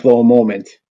Even Flow moment,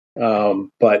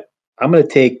 but I'm going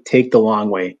to take The Long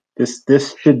Way.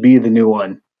 This should be the new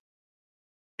one.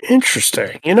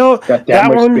 Interesting. You know, Got that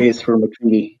much one, space for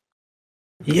McCready.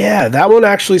 Yeah, that one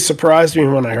actually surprised me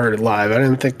when I heard it live. I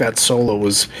didn't think that solo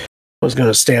was going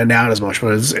to stand out as much,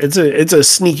 but it's a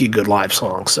sneaky good live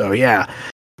song. So yeah,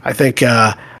 I think you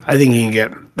can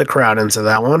get the crowd into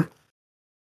that one.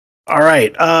 All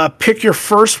right, pick your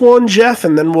first one, Jeff,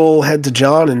 and then we'll head to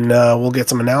John and we'll get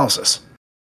some analysis.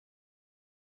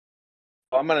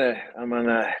 I'm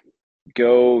gonna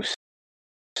go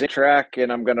 6 track,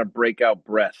 and I'm gonna break out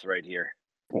Breath right here.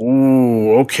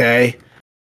 Ooh, okay.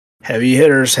 Heavy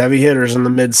hitters in the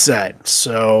mid set.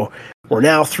 So we're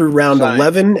now through round Sign.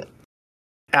 11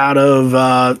 out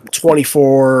of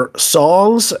 24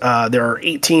 songs. There are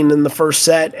 18 in the first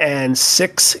set and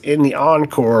 6 in the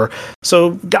encore.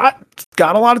 So got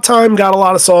a lot of time, got a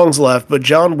lot of songs left. But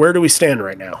John, where do we stand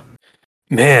right now?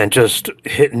 Man, just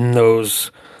hitting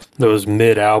those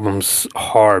mid albums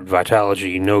hard.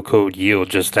 Vitalogy, No Code, Yield.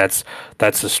 Just that's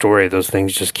the story. Those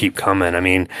things just keep coming. I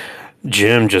mean,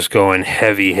 Jim just going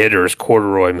heavy hitters: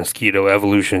 Corduroy, Mosquito,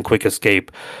 Evolution, Quick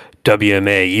Escape,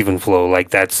 WMA, Even Flow. Like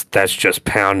that's just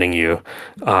pounding you.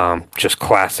 Just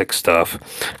classic stuff.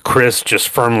 Chris just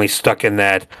firmly stuck in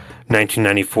that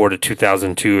 1994 to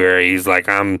 2002 era. He's like,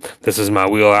 this is my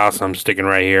wheelhouse. I'm sticking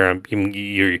right here.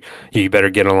 You better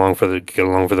get along for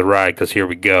the ride, because here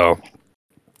we go.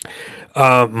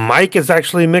 Mike is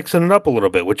actually mixing it up a little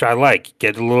bit, which I like.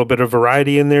 Get a little bit of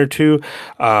variety in there too.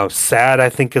 Sad, I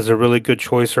think, is a really good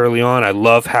choice early on. I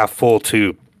love Half Full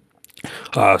too.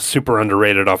 Super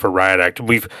underrated off of Riot Act.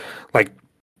 We've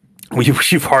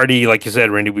already, like you said,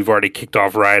 Randy, we've already kicked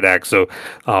off Riot Act, so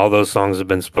all those songs have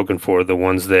been spoken for, the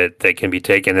ones that can be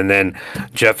taken. And then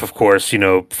Jeff, of course,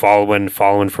 following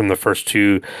from the first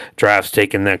 2 drafts,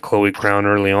 taking that Chloe crown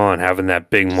early on, having that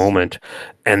big moment.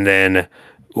 And then,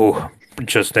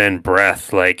 just then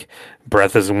Breath. Like,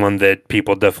 Breath is one that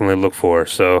people definitely look for,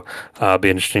 so it'll be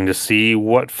interesting to see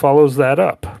what follows that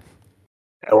up.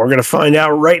 And we're going to find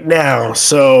out right now.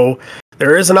 So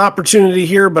there is an opportunity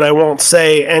here, but I won't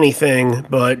say anything.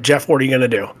 But Jeff, what are you going to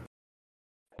do?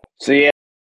 So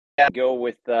go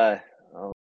with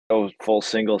full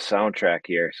single soundtrack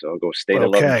here. So I'll go State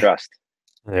of Love and Trust.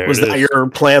 Was that your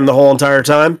plan the whole entire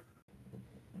time?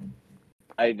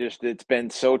 It's been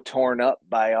so torn up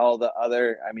by all the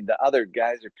other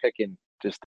guys are picking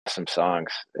just some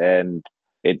songs, and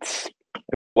it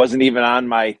wasn't even on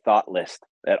my thought list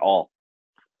at all.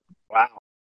 Wow.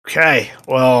 Okay.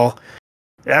 Well,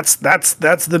 that's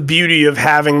the beauty of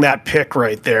having that pick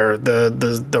right there. The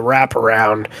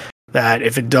wraparound, that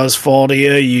if it does fall to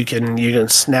you, you can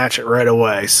snatch it right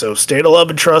away. So State of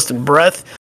Love and Trust and Breath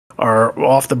are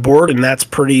off the board, and that's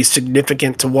pretty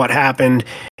significant to what happened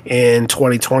in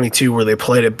 2022, where they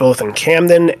played it both in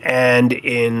Camden and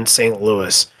in St.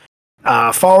 Louis.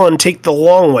 Fallen, take the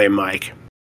long way, Mike.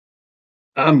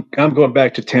 I'm going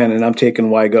back to 10, and I'm taking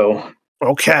Why Go.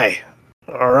 Okay.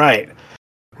 All right.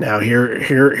 Now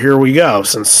here we go.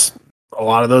 Since a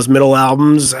lot of those middle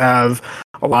albums have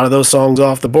a lot of those songs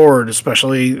off the board,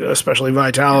 especially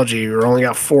Vitalogy, we only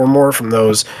got 4 more from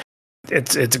those.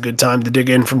 It's a good time to dig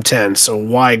in from 10. So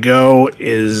Why Go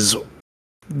is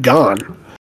gone.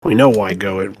 We know Why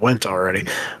Go. It went already.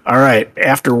 All right.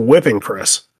 After Whipping,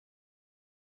 Chris.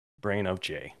 Brain of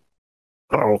J.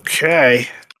 Okay.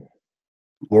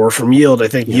 More from Yield. I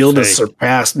think Yield has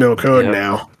surpassed No Code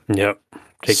now. Yep.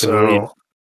 So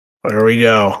there we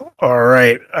go. All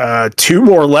right. 2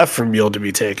 more left from Yield to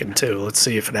be taken, too. Let's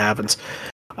see if it happens.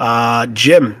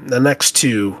 Jim, the next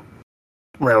 2,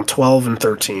 round 12 and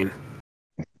 13.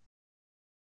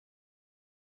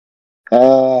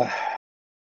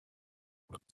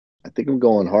 I think I'm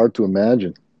going Hard to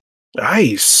Imagine.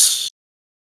 Nice.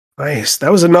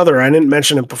 That was another. I didn't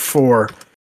mention it before,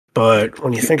 but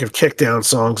when you think of kickdown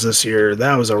songs this year,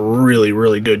 that was a really,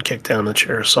 really good kick down the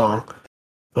chair song.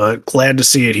 But glad to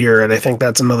see it here, and I think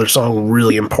that's another song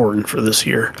really important for this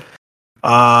year.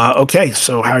 Okay,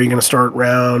 so how are you going to start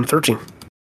round 13?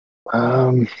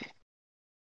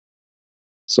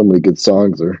 So many good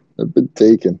songs have been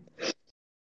taken.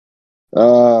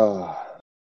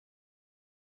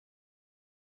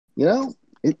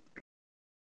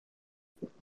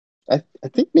 I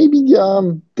think maybe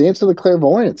Dance of the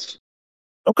Clairvoyants.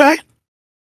 Okay.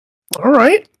 All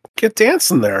right. Get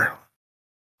dancing there.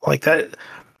 Like that.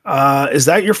 Is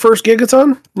that your first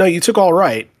Gigaton? No, you took All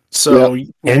Right. So yep.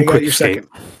 And got your second.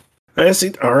 I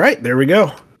see. All right. There we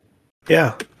go.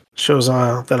 Yeah. Shows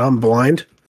that I'm blind.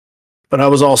 But I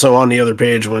was also on the other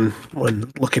page when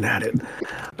looking at it.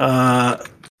 All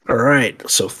right.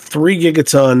 So 3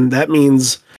 Gigaton. That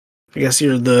means I guess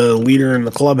you're the leader in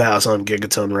the clubhouse on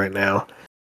Gigaton right now.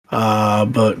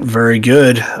 But very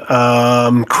good.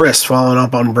 Chris, following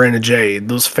up on Brain of J,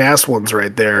 those fast ones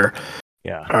right there.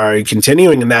 Yeah. Are you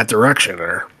continuing in that direction?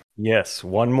 Or? Yes,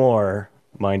 1 more.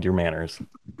 Mind Your Manners.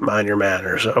 Mind Your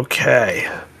Manners. Okay.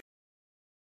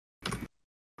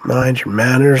 Mind Your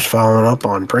Manners, following up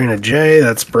on Brain of J.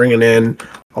 That's bringing in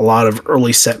a lot of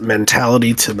early set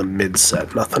mentality to the mid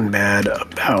set. Nothing bad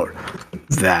about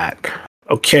that.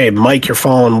 Okay, Mike, you're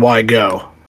following Why Go?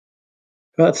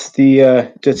 That's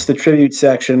the tribute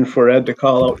section for Ed to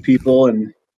call out people,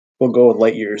 and we'll go with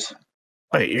Light Years.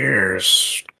 Light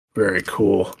Years. Very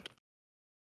cool.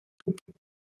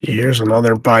 Here's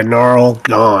another binaural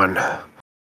gone.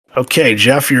 Okay,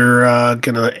 Jeff, you're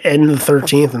going to end the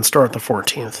 13th and start the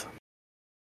 14th.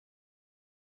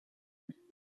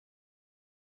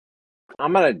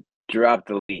 I'm going to drop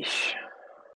the leash.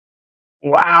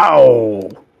 Wow.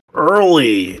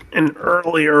 An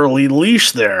early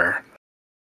leash there.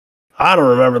 I don't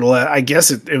remember the last. I guess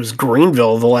it was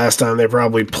Greenville the last time they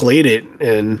probably played it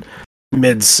in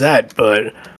mid-set,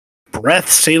 but Breath,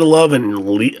 State of Love,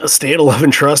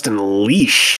 and Trust, and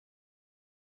Leash.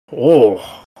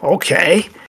 Oh, okay.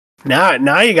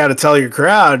 Now you got to tell your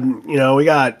crowd, we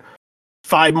got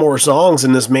 5 more songs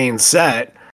in this main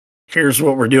set. Here's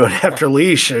what we're doing after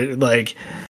Leash. Like,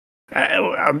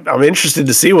 I'm interested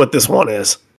to see what this one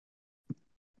is.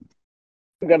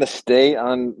 I'm going to stay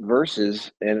on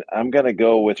verses, and I'm going to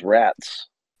go with Rats.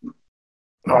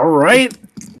 All right.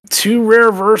 2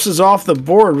 rare verses off the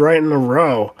board right in a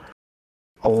row.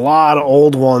 A lot of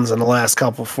old ones in the last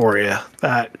couple for you.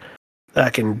 That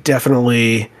can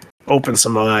definitely open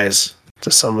some eyes to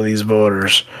some of these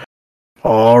voters.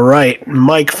 All right.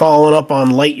 Mike following up on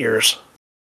Light Years.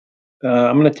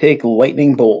 I'm going to take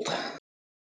Lightning Bolt.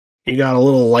 You got a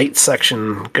little light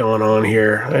section going on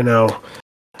here. I know.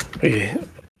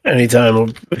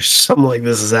 Anytime something like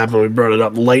this has happened, we brought it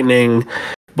up. Lightning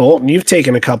Bolt. And you've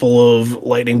taken a couple of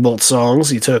Lightning Bolt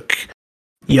songs. You took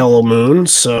Yellow Moon,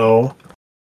 so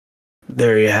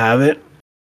there you have it.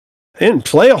 They didn't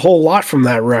play a whole lot from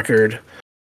that record.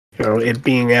 It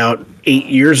being out 8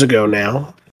 years ago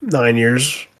now. 9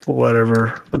 years,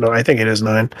 whatever. No, I think it is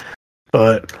 9.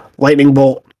 But Lightning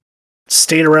Bolt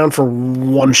stayed around for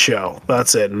 1 show.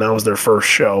 That's it. And that was their first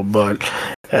show. But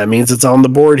that means it's on the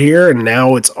board here, and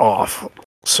now it's off.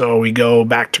 So we go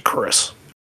back to Chris.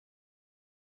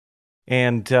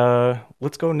 And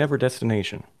let's go Never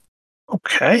Destination.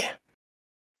 Okay.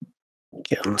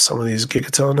 Getting some of these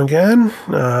Gigaton again.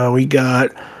 We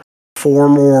got 4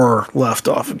 more left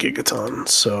off of Gigaton.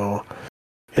 So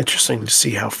interesting to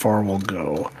see how far we'll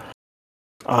go.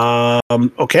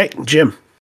 Okay, Jim.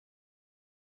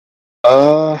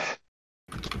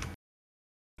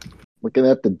 Looking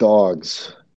at the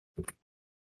Dogs.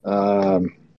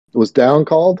 Was Down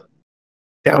called?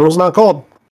 Down was not called.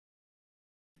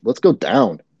 Let's go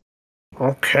Down.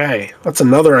 Okay, that's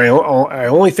another. I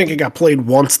only think it got played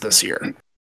once this year.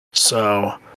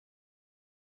 So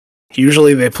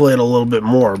usually they play it a little bit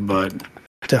more, but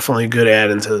definitely a good add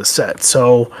into the set.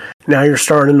 So now you're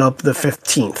starting up the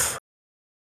 15th.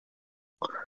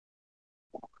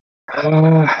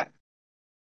 How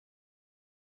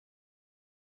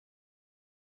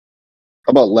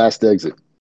about Last Exit?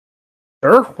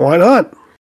 Sure, why not?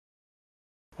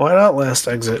 Why not Last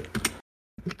Exit?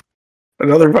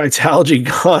 Another Vitalogy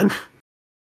gone.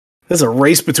 There's a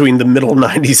race between the middle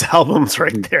 90s albums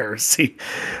right there. See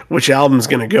which album's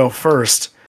going to go first.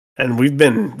 And we've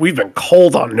been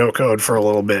cold on No Code for a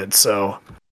little bit, so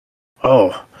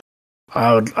I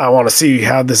want to see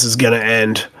how this is going to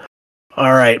end.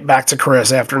 All right, back to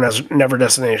Chris after Never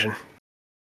Destination.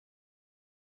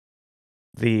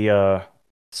 The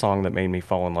song that made me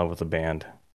fall in love with the band,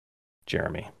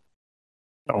 Jeremy.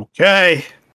 Okay.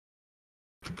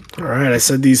 All right, I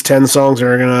said these 10 songs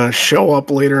are going to show up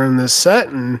later in this set,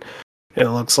 and it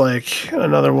looks like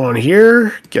another one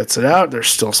here gets it out. There's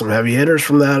still some heavy hitters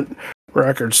from that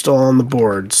record still on the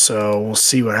board, so we'll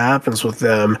see what happens with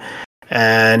them.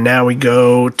 And now we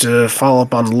go to follow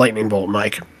up on Lightning Bolt,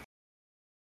 Mike.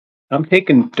 I'm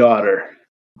taking Daughter.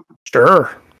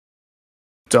 Sure.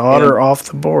 Daughter off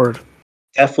the board.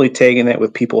 Definitely taking it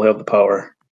with People Have the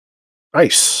Power.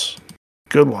 Nice.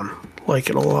 Good one. Like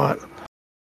it a lot.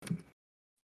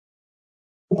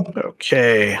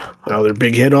 Okay. Another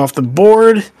big hit off the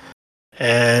board.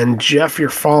 And Jeff, you're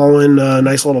following a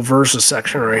nice little verses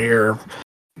section right here.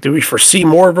 Do we foresee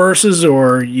more verses,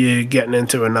 or are you getting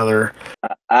into another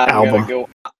album? I'm going to go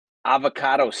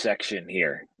avocado section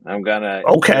here. I'm going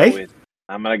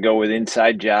to go with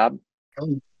Inside Job.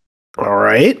 All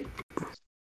right.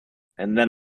 And then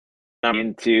I'm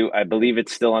into, I believe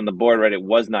it's still on the board, right? It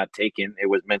was not taken. It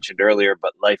was mentioned earlier,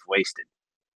 but Life Wasted.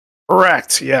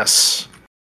 Correct, yes.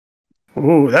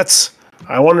 Ooh,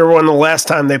 I wonder when the last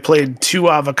time they played 2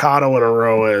 avocado in a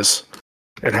row is.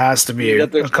 It has to be a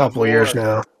couple of years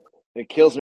now. It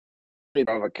kills me.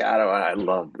 Avocado, and I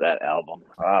love that album.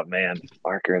 Oh, man.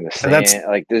 Marker in the Sand.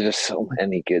 Like, there's just so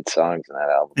many good songs in that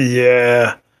album.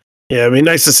 Yeah. Yeah, it'd be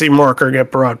nice to see Marker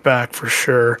get brought back for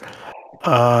sure.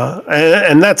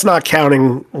 And that's not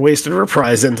counting Wasted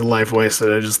Reprise into Life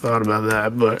Wasted. I just thought about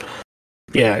that. But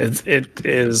yeah, it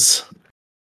is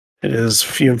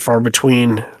few and far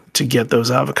between to get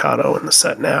those avocado in the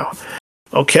set now.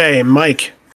 Okay,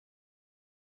 Mike.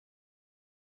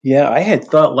 Yeah, I had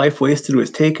thought Life Wasted was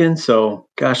taken, so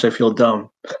gosh, I feel dumb.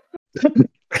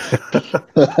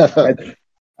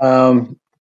 Um,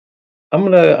 I'm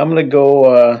gonna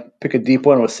go pick a deep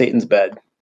one with Satan's Bed.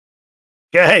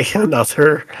 Okay,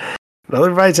 another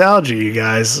Vitalogy, you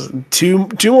guys. Two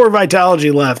more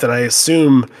Vitalogy left, and I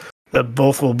assume that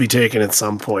both will be taken at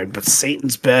some point. But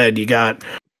Satan's Bed, you got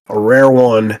a rare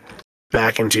one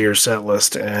back into your set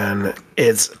list, and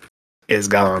it's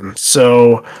gone.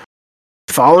 So,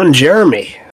 Fallen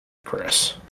Jeremy,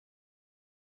 Chris.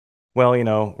 Well,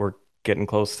 we're getting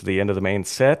close to the end of the main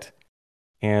set,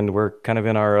 and we're kind of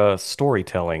in our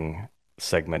storytelling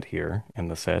segment here in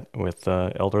the set with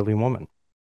Elderly Woman.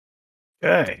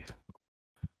 Okay.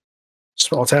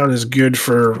 Small Town is good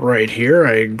for right here.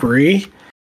 I agree.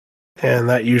 And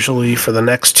that usually, for the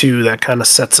next two, that kind of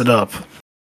sets it up.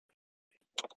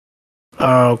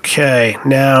 Okay.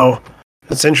 Now,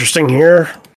 it's interesting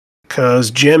here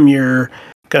because, Jim, you're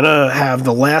going to have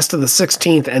the last of the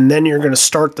 16th, and then you're going to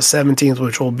start the 17th,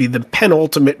 which will be the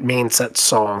penultimate main set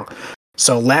song.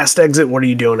 So, Last Exit, what are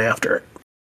you doing after it?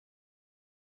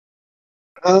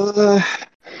 I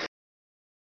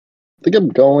think I'm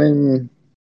going.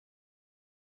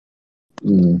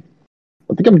 I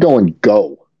think I'm going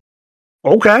Go.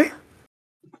 Okay.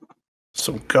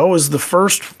 So Go is the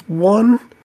first one.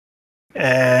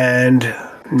 And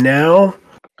now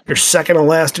you're second to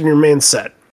last in your main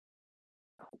set.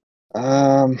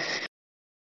 Better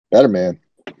Man.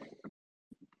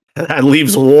 That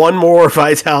leaves one more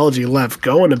Vitalogy left.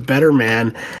 Go into Better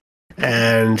Man.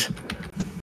 And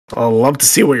I'll love to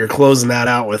see what you're closing that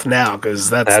out with now, because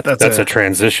that's a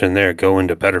transition there. Go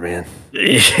into Better Man.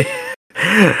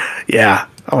 Yeah,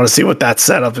 I want to see what that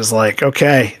setup is like.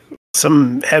 Okay,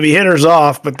 some heavy hitters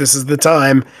off, but this is the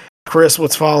time. Chris,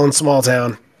 what's following Small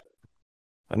Town?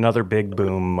 Another big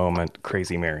boom moment,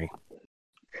 Crazy Mary.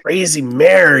 Crazy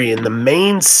Mary in the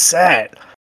main set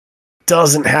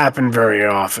doesn't happen very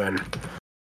often,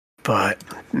 but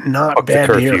not Fuck bad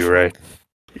the to hear. curfew, right?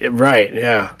 Right,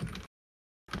 yeah.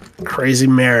 Crazy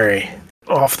Mary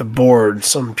off the board.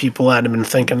 Some people had been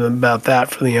thinking about that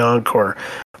for the encore.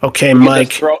 Okay,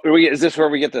 Mike. Is this where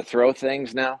we get to throw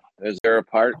things now? Is there a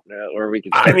part where we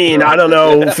can? I mean, I don't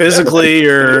know, physically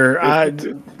or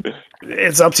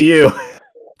it's up to you.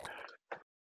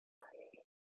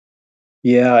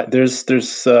 Yeah, there's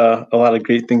a lot of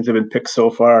great things that have been picked so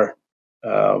far.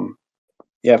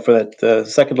 Yeah, for that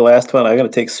second to last one, I'm gonna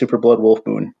take Super Blood Wolf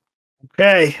Moon.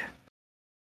 Okay,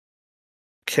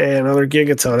 another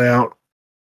Gigaton out.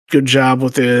 Good job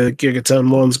with the Gigaton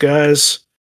ones, guys.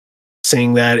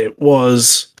 Seeing that it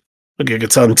was a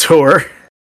Gigaton tour.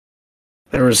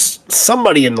 There was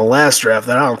somebody in the last draft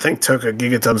that I don't think took a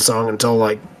Gigaton song until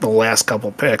like the last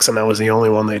couple picks, and that was the only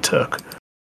one they took.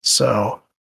 So,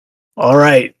 all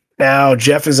right. Now,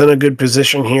 Jeff is in a good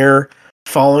position here,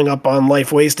 following up on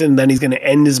Life Wasted, and then he's going to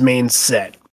end his main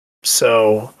set.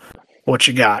 So, what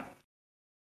you got?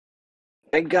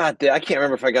 I can't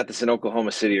remember if I got this in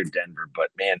Oklahoma City or Denver, but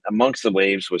man, Amongst the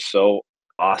Waves was so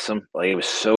awesome. Like, it was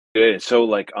so good and so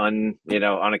like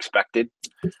unexpected.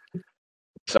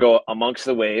 So go Amongst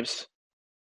the Waves.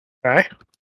 Okay.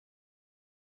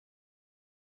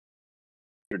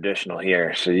 Traditional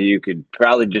here, so you could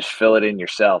probably just fill it in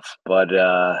yourself, but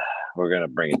we're gonna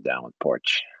bring it down with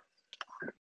Porch.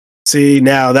 See,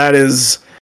 now that is,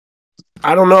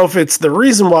 I don't know if it's the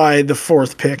reason why the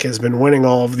fourth pick has been winning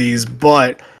all of these,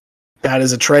 but that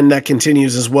is a trend that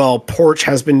continues as well. Porch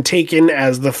has been taken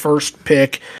as the first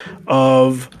pick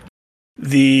of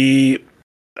the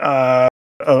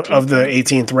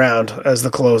 18th round as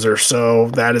the closer. So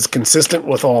that is consistent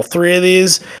with all three of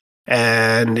these.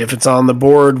 And if it's on the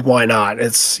board, why not?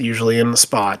 It's usually in the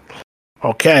spot.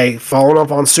 Okay, following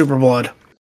up on Superblood.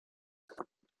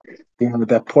 Yeah,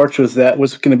 that Porch was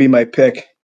going to be my pick.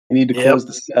 I need to close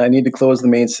this. I need to close the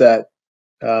main set,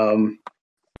 and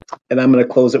I'm going to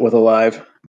close it with Alive.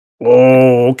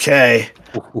 Oh, okay.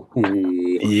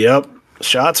 Yep,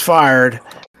 shots fired.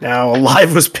 Now,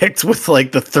 Alive was picked with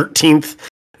like the 13th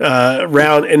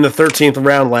round in the 13th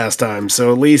round last time,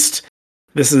 so at least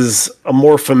this is a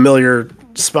more familiar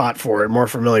spot for it, more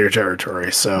familiar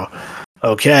territory. So,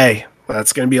 okay,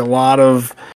 that's going to be a lot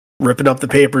of ripping up the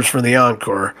papers for the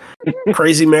encore.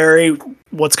 Crazy Mary,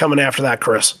 what's coming after that,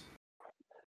 Chris?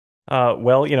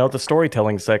 Well, the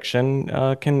storytelling section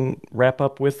can wrap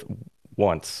up with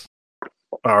Once.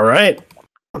 All right.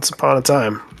 Once Upon a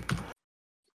Time.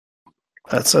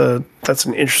 That's an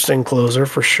interesting closer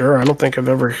for sure. I don't think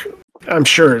I'm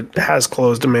sure it has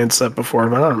closed a main set before,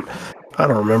 but I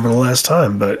don't remember the last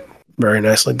time, but very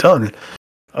nicely done.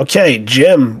 Okay,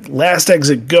 Jim, Last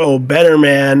Exit Go, Better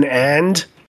Man, and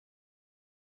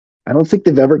I don't think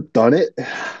they've ever done it.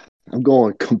 I'm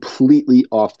going completely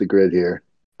off the grid here.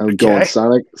 I'm going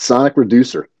Sonic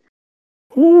Reducer.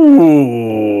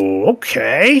 Ooh,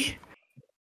 okay.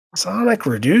 Sonic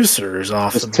Reducers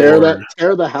off Just the board.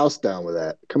 tear the house down with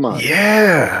that. Come on.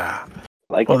 Yeah.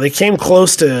 Well, they came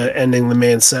close to ending the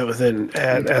main set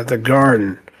at the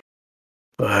Garden.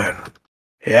 But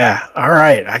yeah, all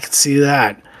right, I can see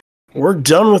that. We're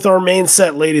done with our main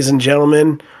set, ladies and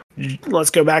gentlemen. Let's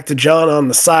go back to John on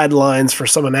the sidelines for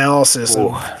some analysis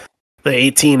of the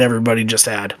 18 everybody just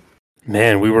had.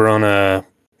 Man, we were on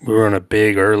a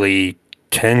big early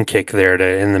 10 kick there to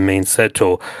end the main set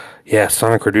till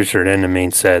Sonic Reducer to end the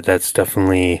main set. That's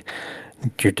definitely,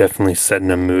 you're definitely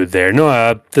setting a mood there.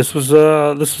 No, this was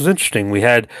interesting. We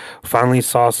finally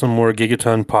saw some more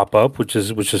Gigaton pop up, which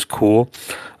is cool.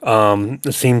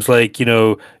 It seems like,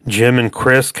 Jim and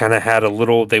Chris kind of had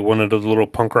they wanted a little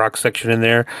punk rock section in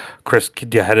there. Chris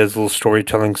had his little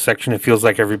storytelling section. It feels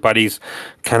like everybody's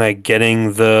kind of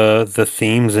getting the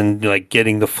themes and like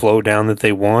getting the flow down that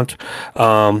they want.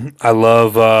 I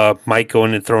love Mike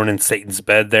going and throwing in Satan's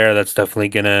Bed there. That's definitely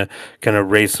gonna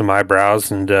raise some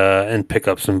eyebrows and pick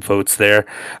up some votes there.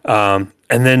 And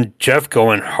then Jeff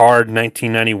going hard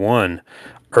 1991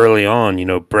 early on,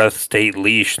 Breath, State,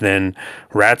 Leash, then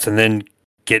Rats, and then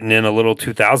getting in a little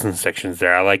 2000 sections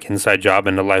there. I like Inside Job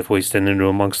and The Life Wasted into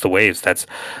Amongst the Waves. That's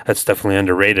definitely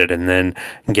underrated. And then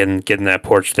getting that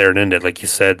porch there and ended, like you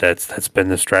said, that's been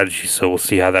the strategy. So we'll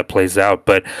see how that plays out.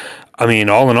 But I mean,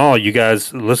 all in all, you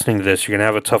guys listening to this, you're gonna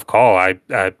have a tough call.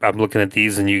 I'm looking at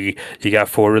these, and you got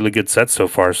 4 really good sets so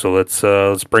far. So let's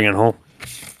bring it home.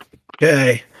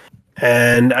 Okay,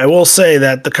 and I will say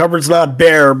that the cupboard's not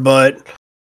bare, but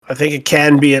I think it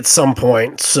can be at some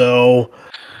point. So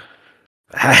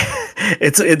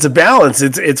it's a balance.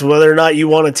 It's whether or not you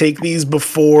want to take these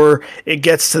before it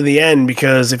gets to the end,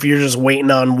 because if you're just waiting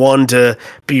on one to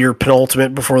be your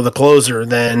penultimate before the closer,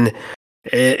 then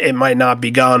it might not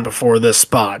be gone before this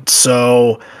spot.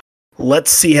 So let's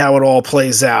see how it all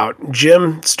plays out.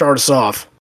 Jim, start us off.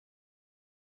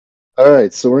 All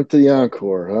right, so we're into the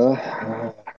encore,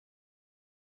 huh?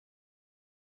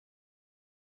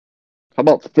 How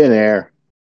about Thin Air?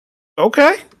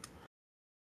 Okay.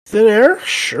 Thin Air?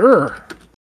 Sure.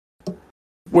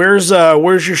 Where's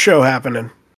your show happening?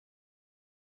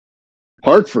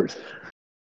 Hartford.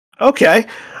 Okay.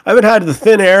 I haven't had the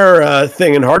Thin Air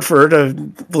thing in Hartford.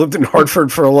 I've lived in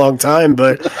Hartford for a long time,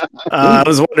 but I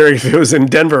was wondering if it was in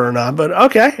Denver or not. But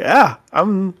okay, yeah.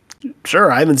 I'm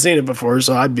sure. I haven't seen it before,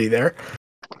 so I'd be there.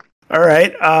 All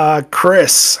right.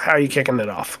 Chris, how are you kicking it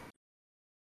off?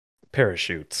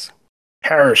 Parachutes.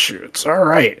 All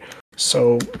right.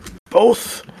 So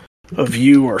both of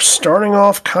you are starting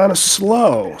off kind of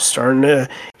slow, starting to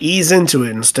ease into it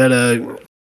instead of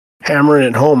hammering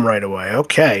it home right away.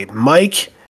 Okay.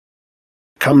 Mike,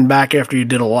 coming back after you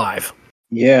did Alive.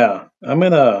 Yeah, I'm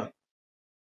gonna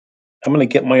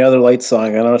get my other light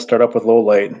song. I'm gonna start up with Low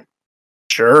Light.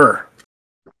 Sure.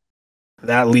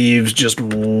 That leaves just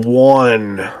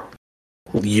one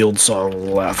yield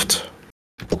song left.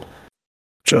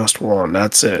 Just one.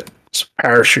 That's it. It's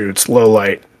Parachutes, Low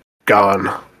Light, gone.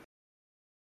 All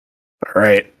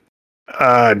right.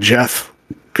 Jeff,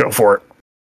 go for it.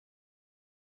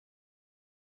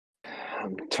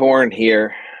 I'm torn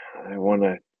here. I want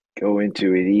to go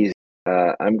into it easy.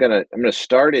 I'm gonna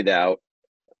start it out.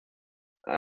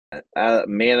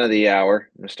 Man of the Hour.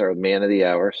 I'm gonna start with Man of the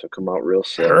Hour. So come out real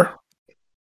slow. Sure.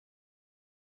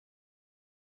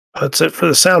 That's it for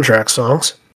the soundtrack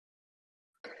songs.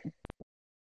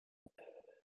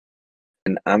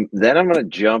 And then I'm gonna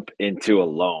jump into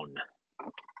Alone.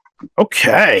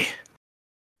 Okay.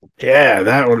 Yeah,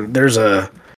 that one. There's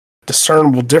a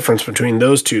discernible difference between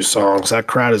those two songs. That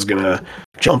crowd is gonna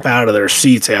jump out of their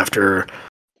seats after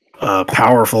a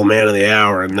powerful Man of the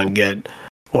Hour, and then get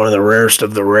one of the rarest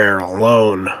of the rare,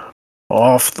 Alone,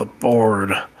 off the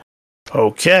board.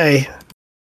 Okay.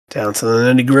 Down to the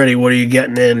nitty gritty. What are you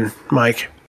getting in,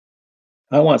 Mike?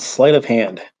 I want Sleight of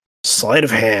Hand. Sleight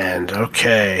of Hand.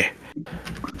 Okay.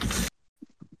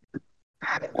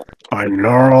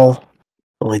 Binaural.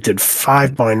 Only did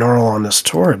 5 binaural on this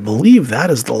tour. I believe that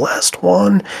is the last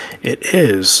one. It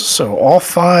is. So all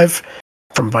 5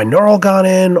 from binaural got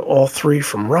in, all 3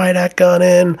 from Rydak got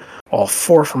in, all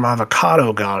 4 from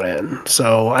Avocado got in.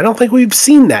 So I don't think we've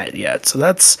seen that yet. So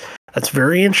that's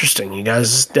very interesting. You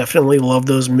guys definitely love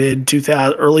those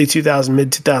early 2000,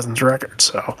 mid 2000s records.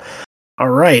 So, all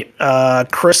right.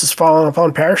 Chris is following up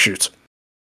on Parachutes.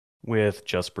 With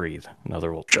Just Breathe,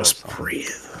 another old Just Breathe.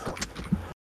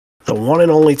 The one and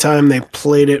only time they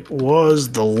played it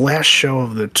was the last show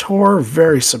of the tour.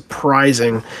 Very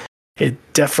surprising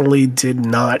it definitely did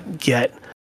not get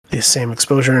the same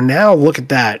exposure. And now look at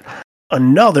that.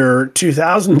 Another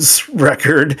 2000s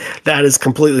record that is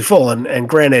completely full. And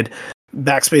granted,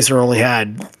 Backspacer only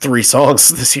had 3 songs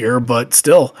this year, but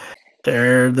still,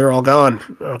 they're all gone.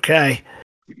 Okay.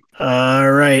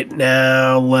 All right,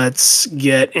 now let's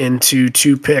get into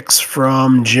 2 picks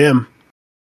from Jim.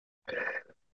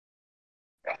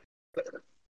 I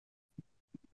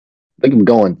think I'm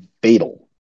going Fatal.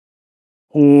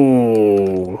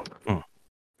 Ooh.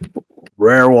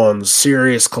 Rare ones,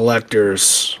 serious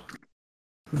collectors.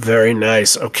 Very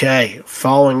nice. Okay,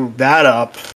 following that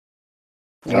up,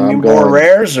 any more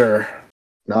rares or?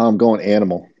 No, I'm going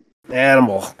Animal.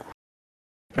 Animal.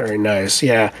 Very nice.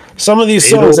 Yeah, some of these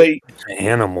songs that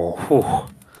Animal. Whew.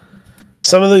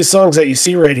 Some of these songs that you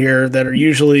see right here that are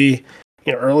usually,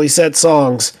 early set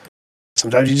songs.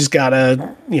 Sometimes you just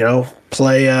gotta,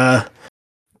 play.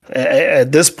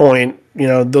 At this point,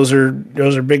 those are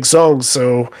big songs.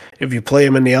 So if you play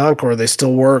them in the encore, they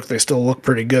still work. They still look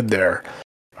pretty good there.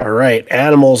 All right,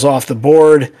 Animals off the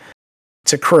board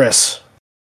to Chris.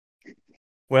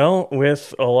 Well,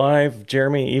 with Alive,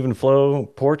 Jeremy, Even Flow,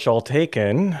 Porch all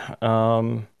taken,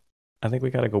 I think we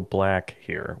got to go Black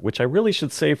here, which I really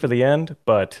should save for the end,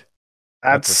 but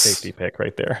that's a safety pick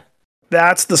right there.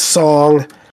 That's the song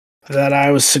that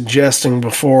I was suggesting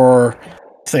before,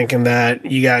 thinking that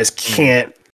you guys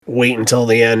can't wait until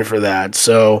the end for that.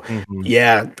 So,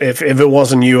 yeah, if it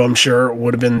wasn't you, I'm sure it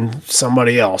would have been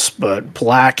somebody else. But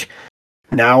Black,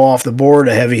 now off the board,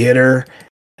 a heavy hitter.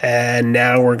 And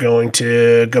now we're going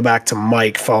to go back to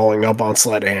Mike following up on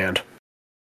Sleight of Hand.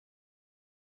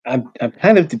 I'm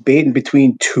kind of debating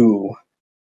between 2.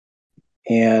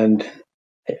 And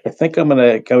I think I'm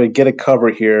gonna get a cover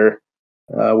here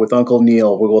with Uncle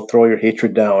Neil. We will Throw Your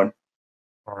Hatred Down.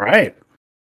 All right.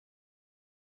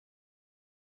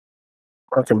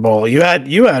 Marking Ball. You had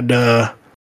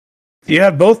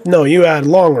both. No, you had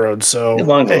Long Road. So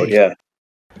Long Road, yeah.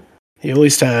 You at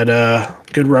least had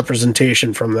good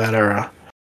representation from that era.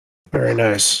 Very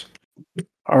nice.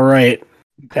 All right.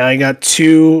 Now I got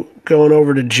 2 going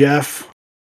over to Jeff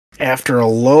after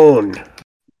Alone.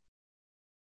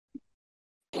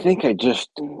 I think I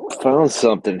just found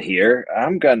something here.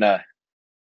 I'm gonna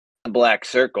Black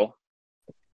Circle.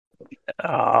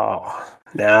 Oh,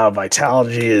 now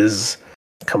Vitalogy is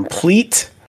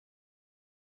complete.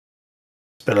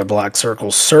 Spin a Black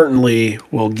Circle certainly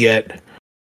will get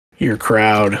your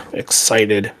crowd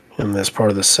excited in this part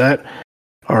of the set.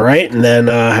 All right, and then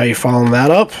how you following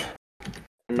that up?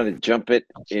 I'm going to jump it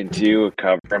into a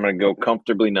cover. I'm going to go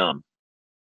Comfortably Numb.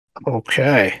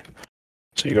 Okay.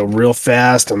 So you go real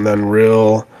fast and then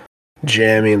real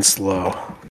jammy and slow.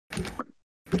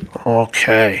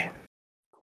 Okay.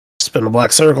 Spin a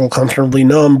Black Circle, Comfortably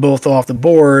Numb, both off the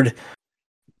board.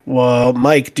 Well,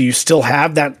 Mike, do you still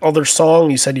have that other song?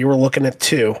 You said you were looking at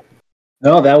 2.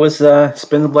 No, that was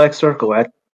Spin the Black Circle. I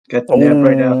got nabbed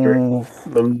right after.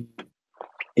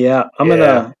 Yeah, I'm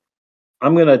gonna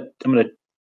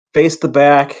face the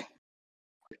back,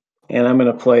 and I'm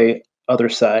gonna play Other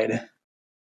Side.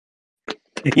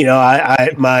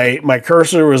 My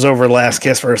cursor was over Last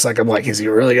Kiss for a second. I'm like, is he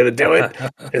really gonna do it?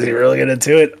 Is he really gonna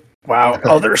do it? Wow,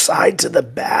 Other Side to the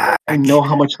back. I know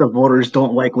how much the voters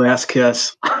don't like Last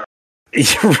Kiss.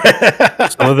 Some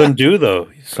of them do, though.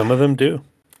 Some of them do.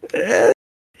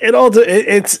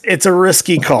 It's a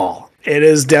risky call. It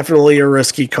is definitely a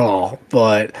risky call,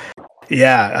 but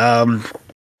yeah,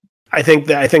 I think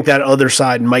that Other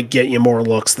Side might get you more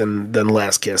looks than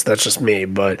Last Kiss. That's just me,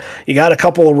 but you got a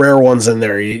couple of rare ones in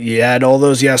there. You had all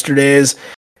those Yesterdays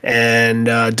and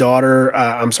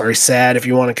Sad, if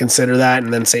you want to consider that,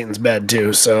 and then Satan's Bed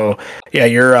too. So yeah,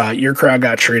 your crowd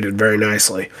got treated very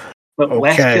nicely. But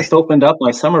Last Kiss opened up my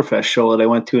Summerfest show that I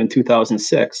went to in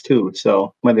 2006 too.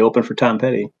 So when they opened for Tom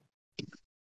Petty.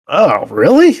 Oh,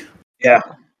 really? Yeah,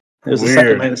 it was the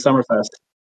second night of Summerfest.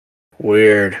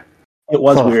 Weird. It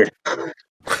was weird.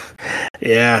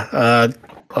 Yeah.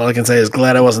 All I can say is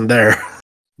glad I wasn't there.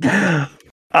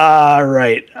 All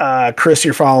right, Chris,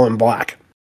 you're following Black.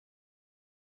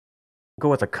 Go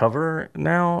with a cover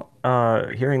now.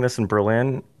 Hearing this in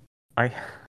Berlin,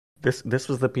 this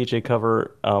was the PJ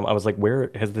cover. I was like,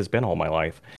 where has this been all my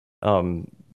life?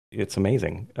 It's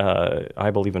amazing.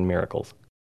 I Believe in Miracles.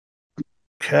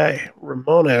 Okay,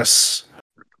 Ramones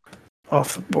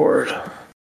off the board.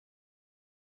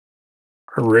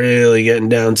 We're really getting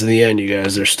down to the end, you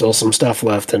guys. There's still some stuff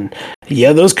left, and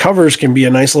yeah, those covers can be a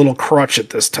nice little crutch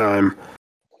at this time.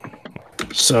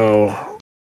 So,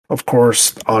 of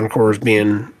course, encore is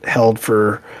being held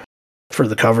for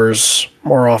the covers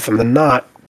more often than not,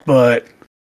 but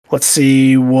let's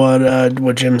see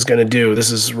what Jim's gonna do.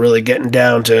 This is really getting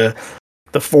down to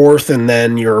the fourth and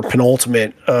then your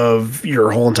penultimate of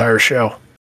your whole entire show.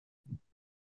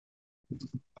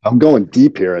 I'm going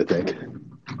deep here, I think.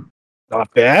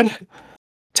 Not bad.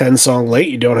 10-song late.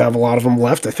 You don't have a lot of them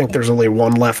left. I think there's only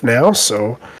one left now,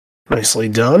 so nicely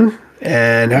done.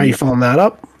 And how you following that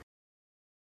up?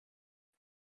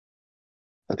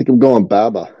 I think I'm going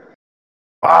Baba.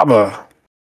 Baba.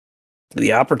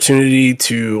 The opportunity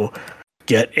to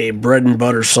get a bread and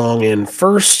butter song in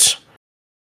first,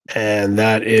 and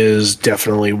that is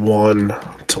definitely one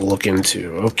to look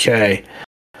into. Okay.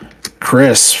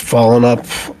 Chris, following up,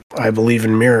 I Believe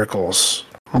in Miracles.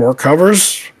 More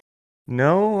covers?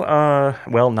 No,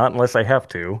 well, not unless I have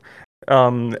to.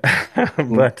 But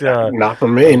not for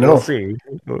me, no.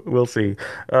 We'll see.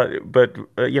 But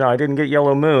I didn't get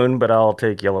Yellow Moon, but I'll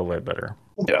take Yellow Ledbetter.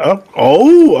 Yeah.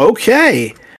 Oh,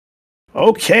 okay.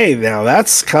 Okay, now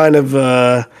that's kind of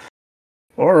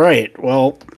all right.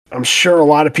 Well, I'm sure a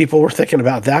lot of people were thinking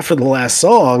about that for the last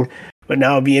song, but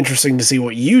now it'd be interesting to see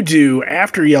what you do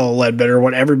after Yellow Ledbetter,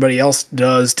 what everybody else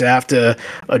does to have to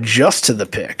adjust to the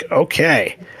pick.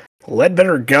 Okay.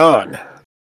 Ledbetter gone.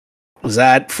 Does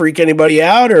that freak anybody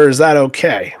out, or is that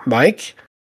okay? Mike?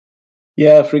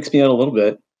 Yeah, it freaks me out a little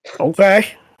bit. Okay.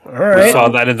 All right. We saw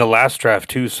that in the last draft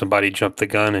too. Somebody jumped the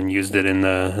gun and used it in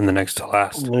the next to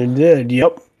last. We did.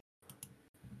 Yep.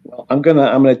 Well, I'm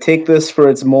gonna take this for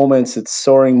its moments, its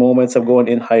soaring moments. I'm going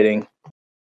In Hiding.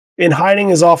 In Hiding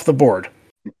is off the board.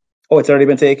 Oh, it's already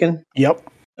been taken? Yep.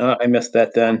 I missed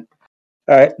that then.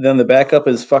 All right, then the backup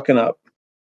is Fucking Up.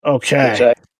 Okay. Which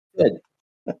I did.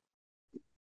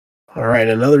 All right,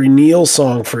 another Neil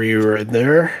song for you right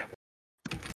there.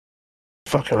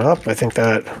 Fucking Up. I think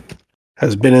that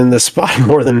has been in this spot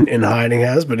more than In Hiding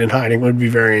has, but In Hiding would be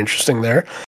very interesting there.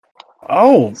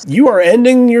 Oh, you are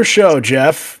ending your show,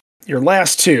 Jeff. Your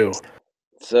last two.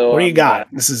 So what do you got?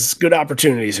 This is good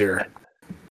opportunities here.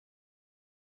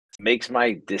 Makes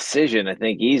my decision, I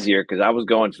think, easier because I was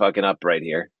going Fucking Up right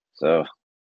here. So,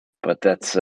 but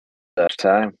that's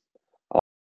time.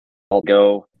 I'll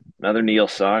go another Neil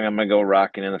song. I'm gonna go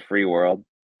Rockin' in the Free World.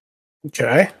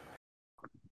 Okay.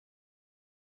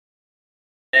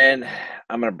 And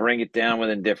I'm gonna bring it down with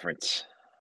Indifference.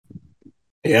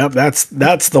 Yep, that's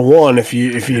the one. If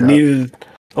you needed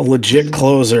a legit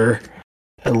closer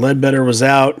and Ledbetter was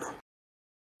out,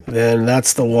 then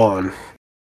that's the one.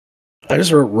 I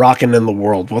just wrote Rockin' in the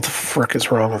World. What the frick is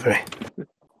wrong with me?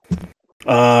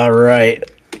 All right.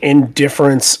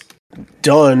 Indifference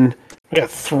done. We got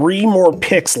 3 more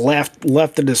picks left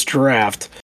in this draft.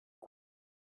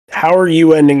 How are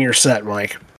you ending your set,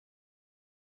 Mike?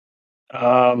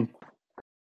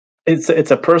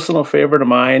 It's a personal favorite of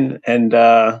mine, and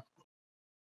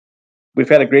we've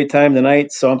had a great time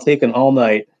tonight, so I'm taking All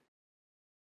Night.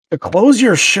 To close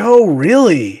your show,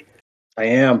 really? I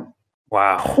am.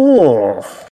 Wow.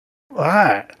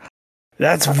 Oh,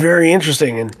 that's very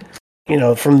interesting. And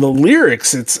from the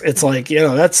lyrics, it's like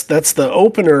that's the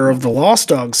opener of the Lost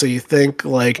Dog. So you think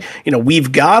like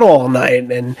we've got all night,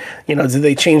 and did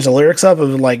they change the lyrics up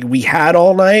of like we had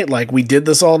all night, like we did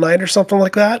this all night or something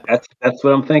like that? That's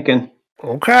what I'm thinking.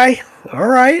 Okay, all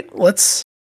right. Let's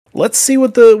see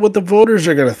what the voters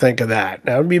are going to think of that.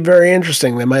 That would be very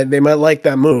interesting. They might like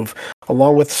that move,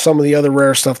 along with some of the other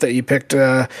rare stuff that you picked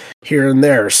here and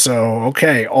there. So,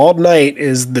 okay, All Night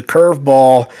is the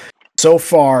curveball so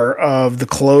far of the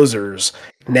closers.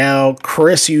 Now,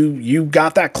 Chris, you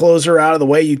got that closer out of the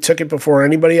way. You took it before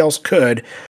anybody else could.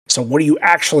 So, what are you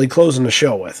actually closing the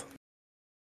show with?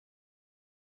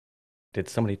 Did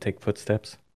somebody take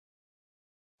Footsteps?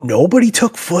 Nobody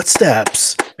took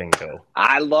Footsteps. Bingo.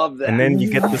 I love that. And then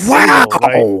you get the wow.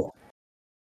 single,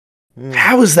 right?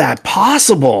 How is that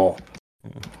possible?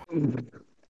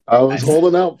 I was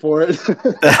holding out for it.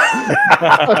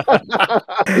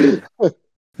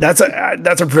 That's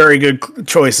a very good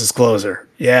choice as closer.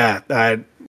 Yeah, that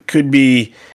could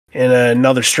be in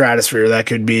another stratosphere. That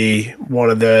could be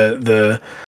one of the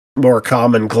more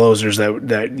common closers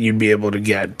that you'd be able to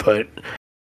get. But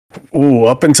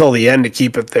up until the end to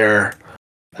keep it there,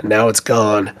 and now it's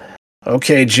gone.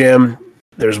 Okay, Jim.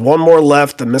 There's one more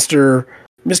left. The Mr.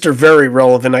 Very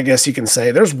Relevant, I guess you can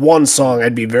say. There's one song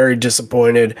I'd be very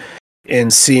disappointed in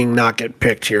seeing not get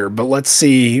picked here, but let's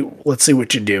see what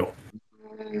you do.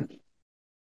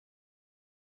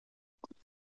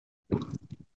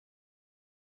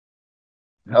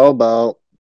 How about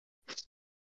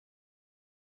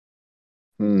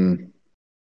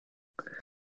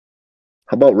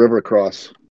How about River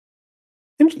Cross?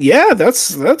 Yeah,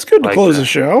 that's good to Like close that. the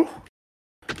show.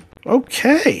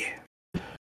 Okay.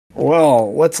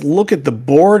 Well, let's look at the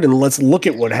board and let's look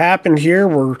at what happened here.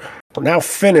 We're now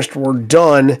finished. We're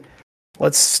done.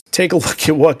 Let's take a look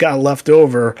at what got left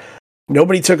over.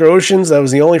 Nobody took Oceans. That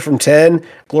was the only from 10.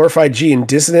 Glorified G and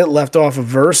Dissident left off of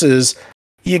Versus.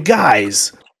 You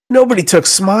guys, nobody took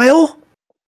Smile?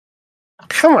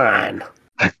 Come on.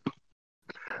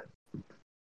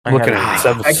 Looking at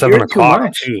I 7 hear too o'clock,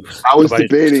 much. too. I was Somebody-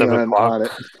 debating 7 on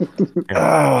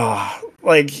o'clock. it.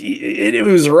 Like, it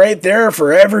was right there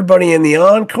for everybody in the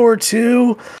encore,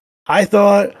 too. I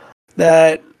thought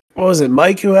that, what was it,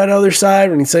 Mike who had other side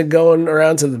when he said going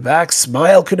around to the back?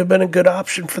 Smile could have been a good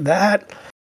option for that.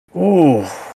 Ooh,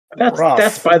 rough.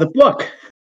 That's by the book.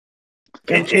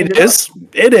 It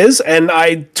is, and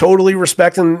I totally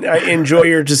respect and I enjoy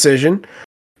your decision,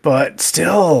 but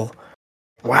still,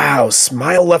 wow,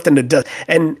 Smile left in the dust.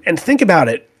 And think about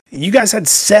it, you guys had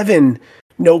 7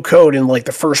 no code in like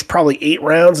the first probably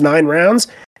 9 rounds,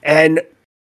 and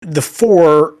the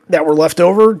 4 that were left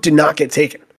over did not get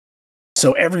taken.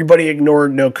 So everybody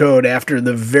ignored no code after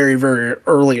the very, very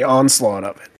early onslaught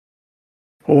of it.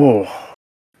 Oh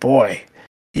boy.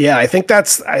 Yeah, I think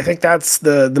that's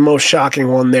the most shocking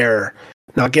one there.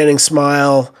 Not getting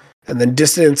Smile, and then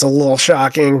Distance a little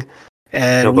shocking.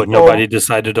 And No, but nobody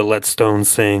decided to let Stone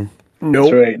sing.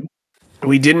 Nope. That's right.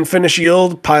 We didn't finish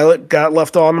Yield. Pilot got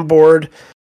left on the board.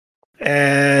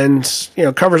 And,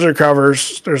 covers are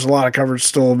covers. There's a lot of covers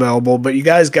still available, but you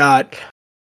guys got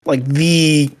like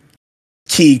the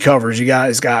key covers. You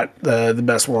guys got the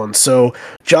best ones. So,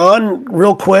 John,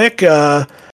 real quick,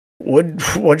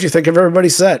 what'd you think of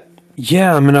everybody's set?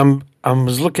 Yeah, I mean, I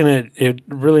was looking at it.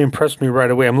 Really impressed me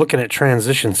right away. I'm looking at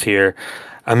transitions here.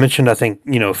 I mentioned, I think,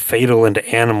 Fatal into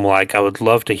Animal-like. I would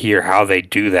love to hear how they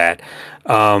do that.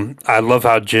 I love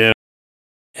how Jim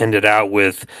ended out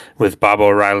with Bob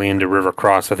O'Reilly into River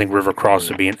Cross. I think River Cross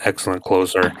would be an excellent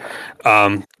closer.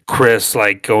 Chris,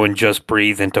 like going Just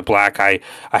Breathe into Black. I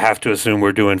have to assume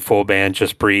we're doing full band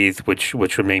Just Breathe, which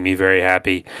would make me very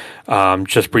happy.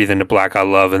 Just Breathe into Black, I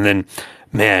love. And then,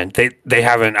 man, they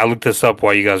haven't, I looked this up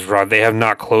while you guys were on, they have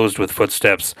not closed with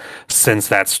Footsteps since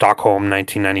that Stockholm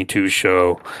 1992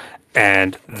 show.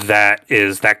 And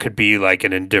that could be like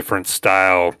an indifferent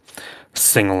style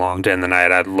sing along to end the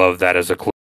night. I'd love that as a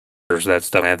closer. That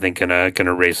stuff I think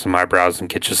gonna raise some eyebrows and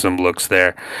get you some looks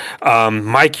there.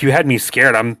 Mike, you had me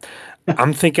scared.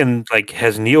 I'm thinking, like,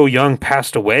 has Neil Young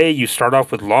passed away? You start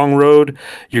off with Long Road,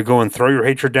 you're going Throw Your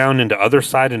Hatred Down into Other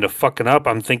Side into Fucking Up.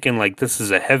 I'm thinking, like, this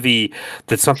is a heavy,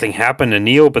 that something happened to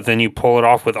Neil, but then you pull it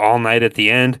off with All Night at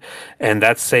the end, and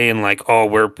that's saying, like, oh,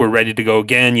 we're ready to go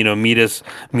again. Meet us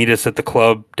at the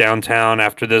club downtown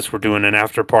after this. We're doing an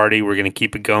after party. We're gonna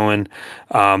keep it going.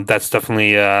 That's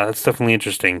definitely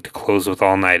interesting to close with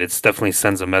All Night. It definitely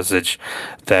sends a message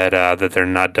that they're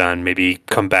not done. Maybe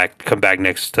come back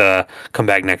next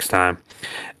time.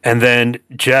 And then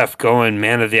Jeff going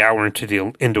Man of the Hour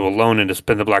into Alone into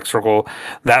Spin the Black Circle.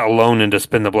 That Alone into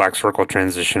Spin the Black Circle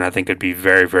transition, I think, would be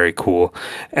very, very cool.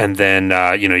 And then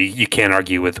you can't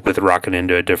argue with rocking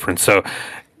into a difference. So,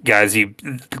 guys, you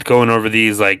going over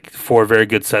these, like, 4 very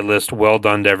good set lists. Well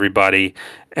done to everybody.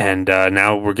 And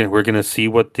now we're gonna see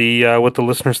what the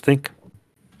listeners think.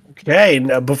 Okay,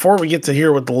 now before we get to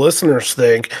hear what the listeners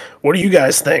think, what do you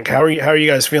guys think? How are you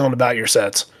guys feeling about your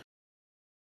sets?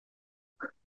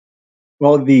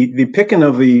 Well, the picking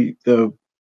of the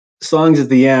songs at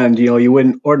the end, you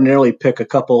wouldn't ordinarily pick a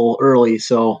couple early,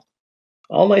 so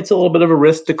All Night's a little bit of a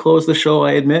risk to close the show,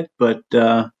 I admit, but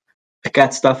I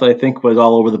got stuff that I think was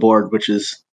all over the board, which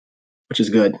is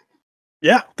good.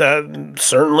 Yeah, that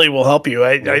certainly will help you.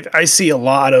 I see a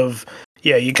lot of,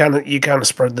 you kind of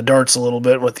spread the darts a little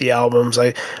bit with the albums.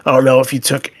 I don't know if you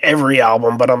took every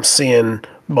album, but I'm seeing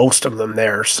most of them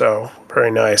there, so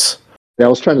very nice. Yeah, I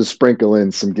was trying to sprinkle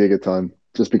in some Gigaton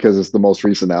just because it's the most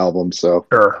recent album. So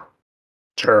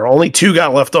sure. Only 2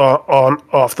 got left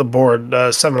off the board.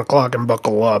 7 o'clock and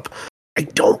Buckle Up. I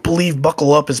don't believe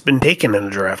Buckle Up has been taken in a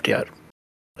draft yet.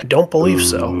 I don't believe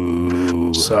so.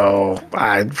 Ooh. So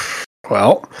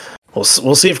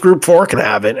we'll see if Group 4 can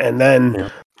have it, and then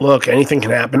look, anything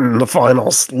can happen in the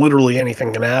finals. Literally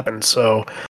anything can happen. So,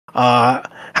 how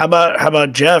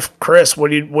about Jeff, Chris?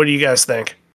 What do you guys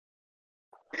think?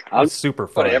 I'm super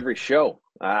fun fun. at every show.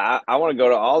 I want to go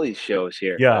to all these shows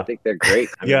here. Yeah. I think they're great.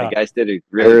 I mean, Yeah. the guys did a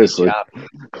really good job.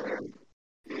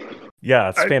 Yeah,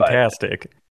 it's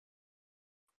fantastic.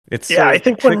 It's so I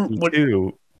think tricky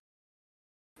too.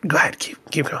 Go ahead,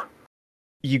 keep going.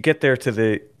 You get there to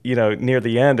the near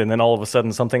the end, and then all of a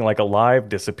sudden something like Alive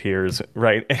disappears,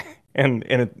 right?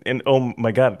 and oh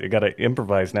my god, I gotta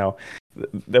improvise now.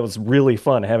 That was really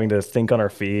fun, having to think on our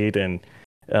feet and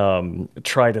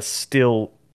try to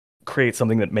still create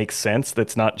something that makes sense.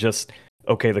 That's not just,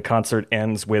 okay, the concert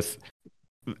ends with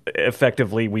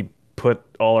effectively we put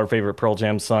all our favorite Pearl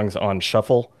Jam songs on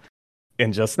shuffle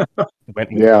and just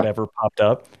went with whatever popped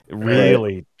up.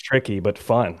 Really tricky, but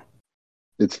fun.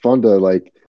 It's fun to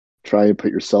like try and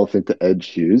put yourself into Ed's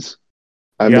shoes.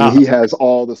 I mean, he has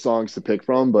all the songs to pick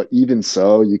from, but even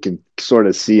so, you can sort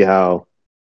of see how,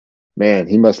 man,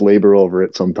 he must labor over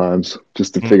it sometimes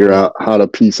just to figure out how to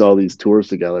piece all these tours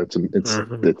together.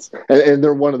 And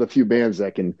they're one of the few bands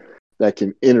that can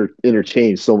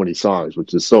interchange so many songs,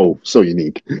 which is so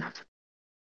unique.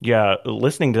 Yeah,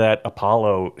 listening to that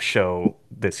Apollo show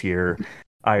this year,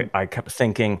 I kept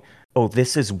thinking, oh,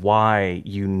 this is why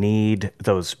you need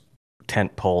those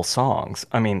tentpole songs.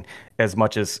 I mean, as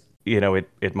much as,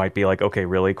 it might be like, okay,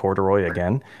 really, Corduroy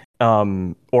again,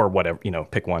 or whatever,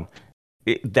 pick one.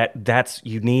 That's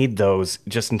you need those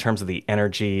just in terms of the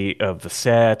energy of the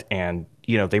set, and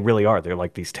they really are. They're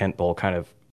like these tentpole kind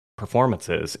of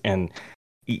performances, and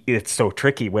it's so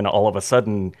tricky when all of a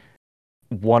sudden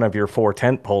one of your 4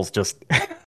 tent poles just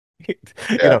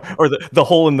or the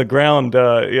hole in the ground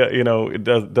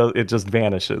it just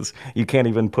vanishes. You can't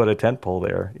even put a tent pole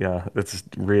there. It's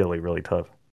really, really tough.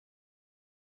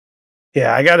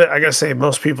 I gotta say,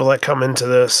 most people that come into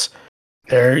this,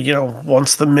 they're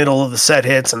once the middle of the set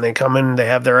hits and they come in, they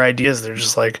have their ideas, they're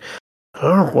just like,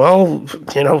 oh well,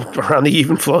 around the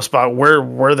even flow spot,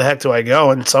 where the heck do I go?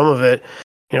 And some of it,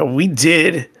 we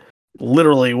did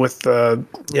literally with the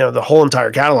whole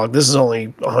entire catalog. This is only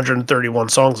 131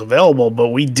 songs available, but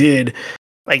we did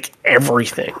like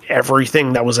everything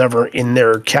that was ever in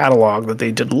their catalog that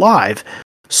they did live.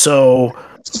 So,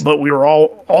 but we were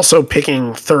all also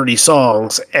picking 30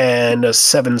 songs and a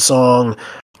 7-song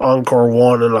Encore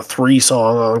 1 and a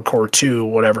 3-song Encore 2,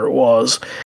 whatever it was.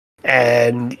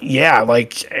 And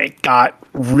it got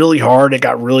really hard. It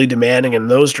got really demanding in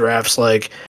those drafts. Like,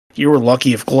 you were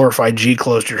lucky if Glorified G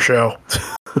closed your show.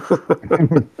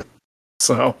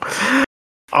 So,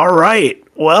 all right.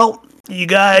 Well, you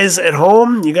guys at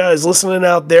home, you guys listening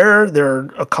out there are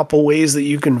a couple ways that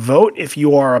you can vote. If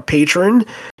you are a patron,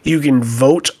 you can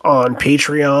vote on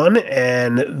Patreon,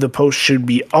 and the post should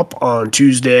be up on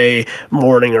Tuesday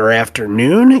morning or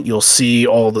afternoon. You'll see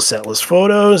all the setlist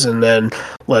photos, and then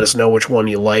let us know which one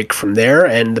you like from there.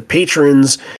 And the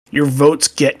patrons, your votes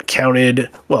get counted,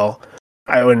 well,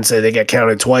 I wouldn't say they get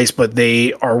counted twice, but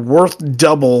they are worth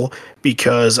double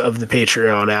because of the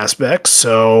Patreon aspect.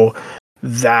 So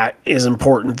that is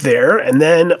important there. And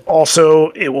then also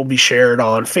it will be shared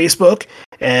on Facebook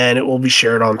and it will be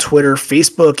shared on Twitter.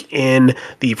 Facebook in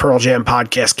the Pearl Jam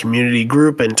Podcast community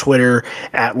group, and Twitter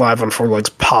at Live on Four Legs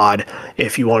Pod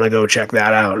if you want to go check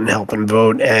that out and help and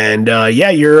vote. And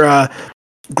your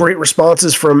great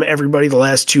responses from everybody the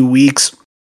last 2 weeks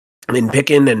in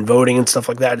picking and voting and stuff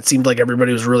like that. It seemed like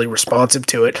everybody was really responsive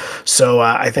to it. So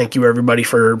I thank you everybody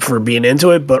for being into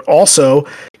it. But also,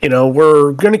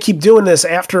 we're going to keep doing this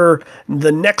after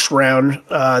the next round.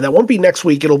 That won't be next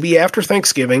week. It'll be after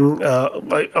Thanksgiving,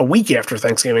 a week after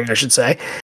Thanksgiving, I should say.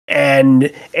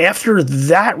 And after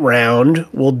that round,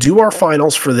 we'll do our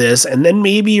finals for this, and then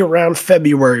maybe around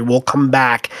February, we'll come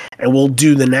back and we'll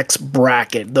do the next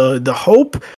bracket. The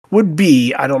hope would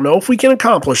be, I don't know if we can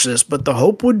accomplish this, but the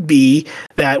hope would be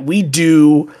that we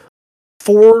do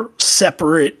 4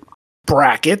 separate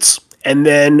brackets, and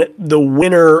then the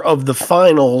winner of the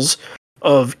finals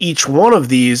of each one of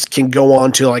these can go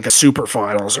on to like a super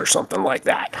finals or something like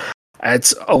that.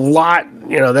 It's a lot,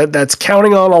 that's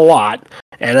counting on a lot.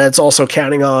 And that's also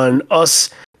counting on us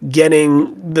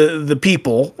getting the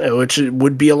people, which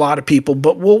would be a lot of people,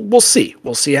 but we'll see.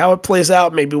 We'll see how it plays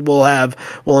out. Maybe we'll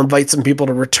invite some people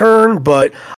to return,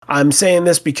 but I'm saying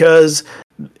this because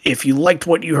if you liked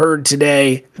what you heard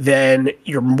today, then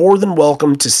you're more than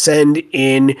welcome to send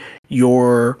in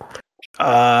your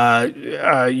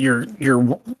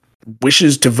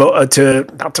wishes to vote,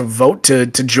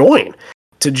 to join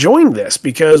this,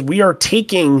 because we are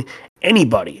taking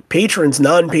anybody, patrons,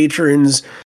 non-patrons,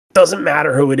 doesn't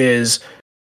matter who it is.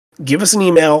 Give us an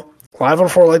email,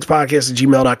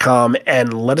 liveonfourlegspodcast@gmail.com,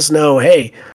 and let us know,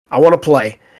 hey, I want to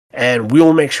play, and we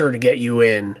will make sure to get you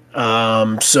in.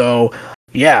 Once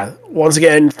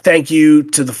again, thank you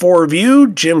to the 4 of you,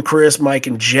 Jim, Chris, Mike,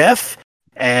 and Jeff,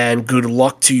 and good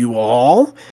luck to you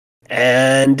all.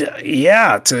 And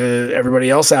to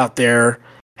everybody else out there,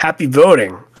 happy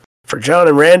voting. For John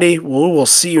and Randy, we will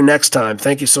see you next time.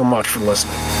 Thank you so much for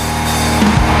listening.